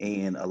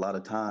 and a lot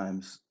of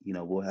times, you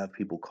know, we'll have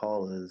people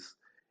call us,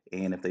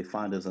 and if they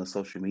find us on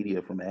social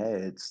media from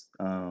ads,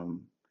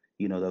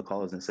 you know, they'll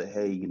call us and say,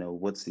 "Hey, you know,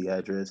 what's the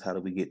address? How do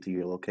we get to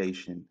your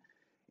location?"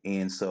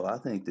 And so I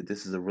think that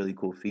this is a really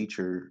cool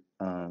feature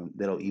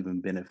that'll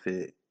even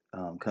benefit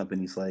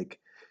companies like,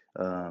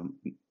 um,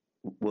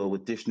 well,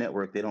 with Dish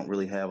Network, they don't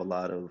really have a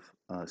lot of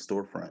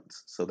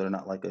storefronts, so they're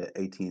not like a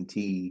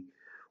AT&T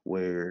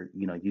where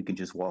you know you can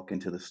just walk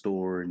into the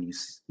store and you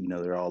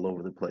know they're all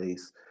over the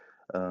place.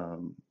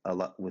 A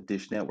lot with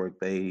Dish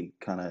Network, they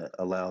kind of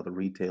allow the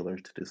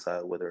retailers to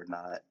decide whether or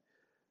not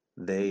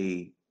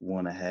they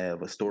want to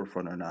have a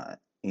storefront or not.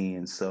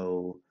 And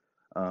so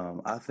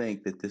I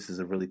think that this is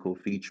a really cool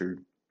feature.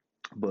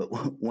 But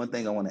one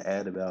thing I want to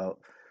add about,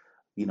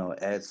 you know,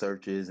 ad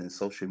searches and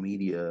social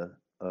media,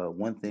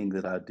 one thing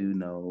that I do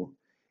know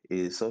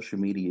is social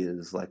media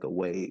is like a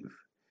wave.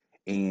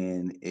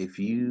 And if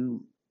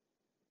you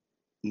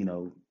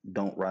know,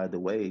 don't ride the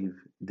wave,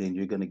 then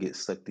you're going to get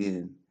sucked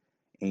in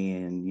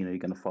and, you know, you're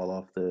going to fall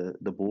off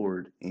the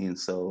board. And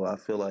so I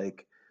feel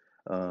like,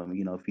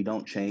 you know, if you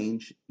don't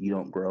change, you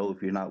don't grow.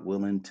 If you're not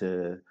willing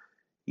to,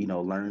 you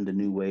know, learn the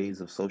new ways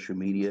of social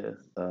media,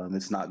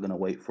 it's not going to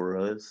wait for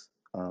us.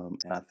 And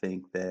I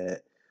think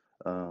that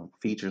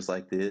features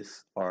like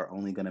this are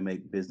only going to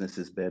make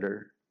businesses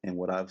better. And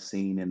what I've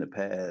seen in the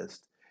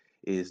past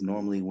is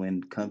normally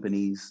when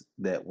companies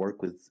that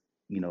work with,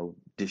 you know,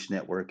 Dish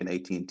Network and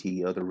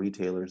AT&T, other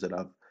retailers that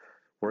I've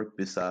worked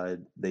beside,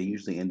 they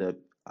usually end up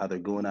either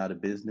going out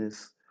of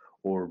business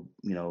or,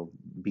 you know,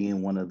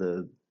 being one of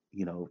the,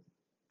 you know,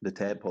 the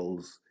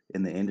tadpoles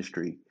in the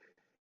industry.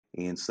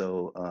 And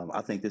so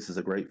I think this is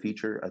a great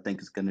feature. I think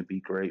it's going to be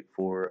great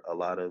for a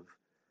lot of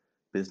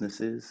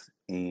businesses.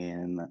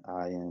 And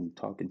I am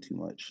talking too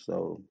much.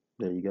 So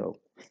there you go.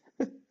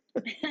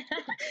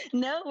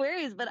 No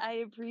worries, but I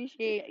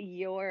appreciate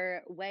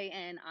your weigh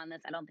in on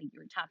this. I don't think you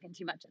were talking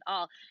too much at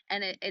all.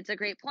 And it's a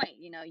great point.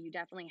 You know, you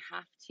definitely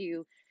have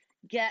to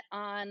get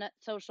on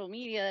social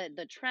media,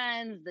 the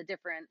trends, the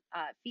different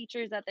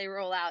features that they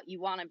roll out. You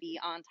want to be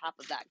on top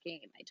of that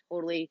game. I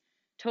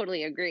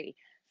totally agree.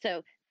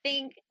 So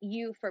thank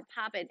you for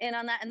popping in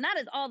on that. And that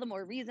is all the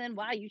more reason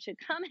why you should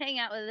come hang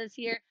out with us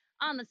here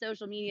on the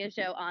Social Media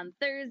Show on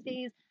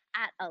Thursdays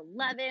at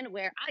 11,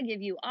 where I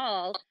give you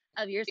all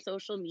of your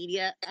social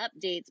media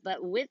updates.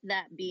 But with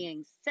that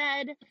being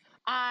said,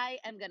 I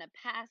am going to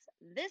pass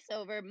this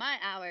over. My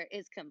hour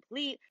is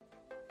complete.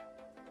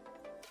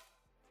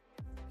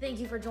 Thank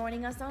you for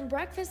joining us on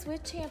Breakfast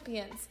with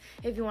Champions.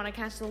 If you want to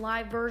catch the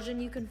live version,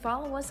 you can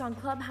follow us on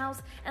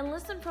Clubhouse and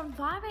listen from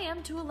 5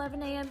 a.m. to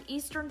 11 a.m.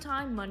 Eastern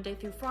Time, Monday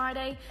through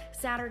Friday,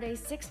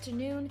 Saturdays 6 to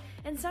noon,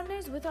 and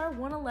Sundays with our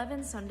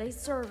 111 Sunday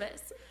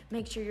service.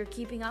 Make sure you're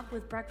keeping up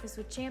with Breakfast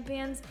with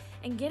Champions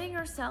and getting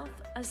yourself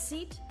a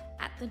seat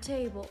at the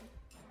table.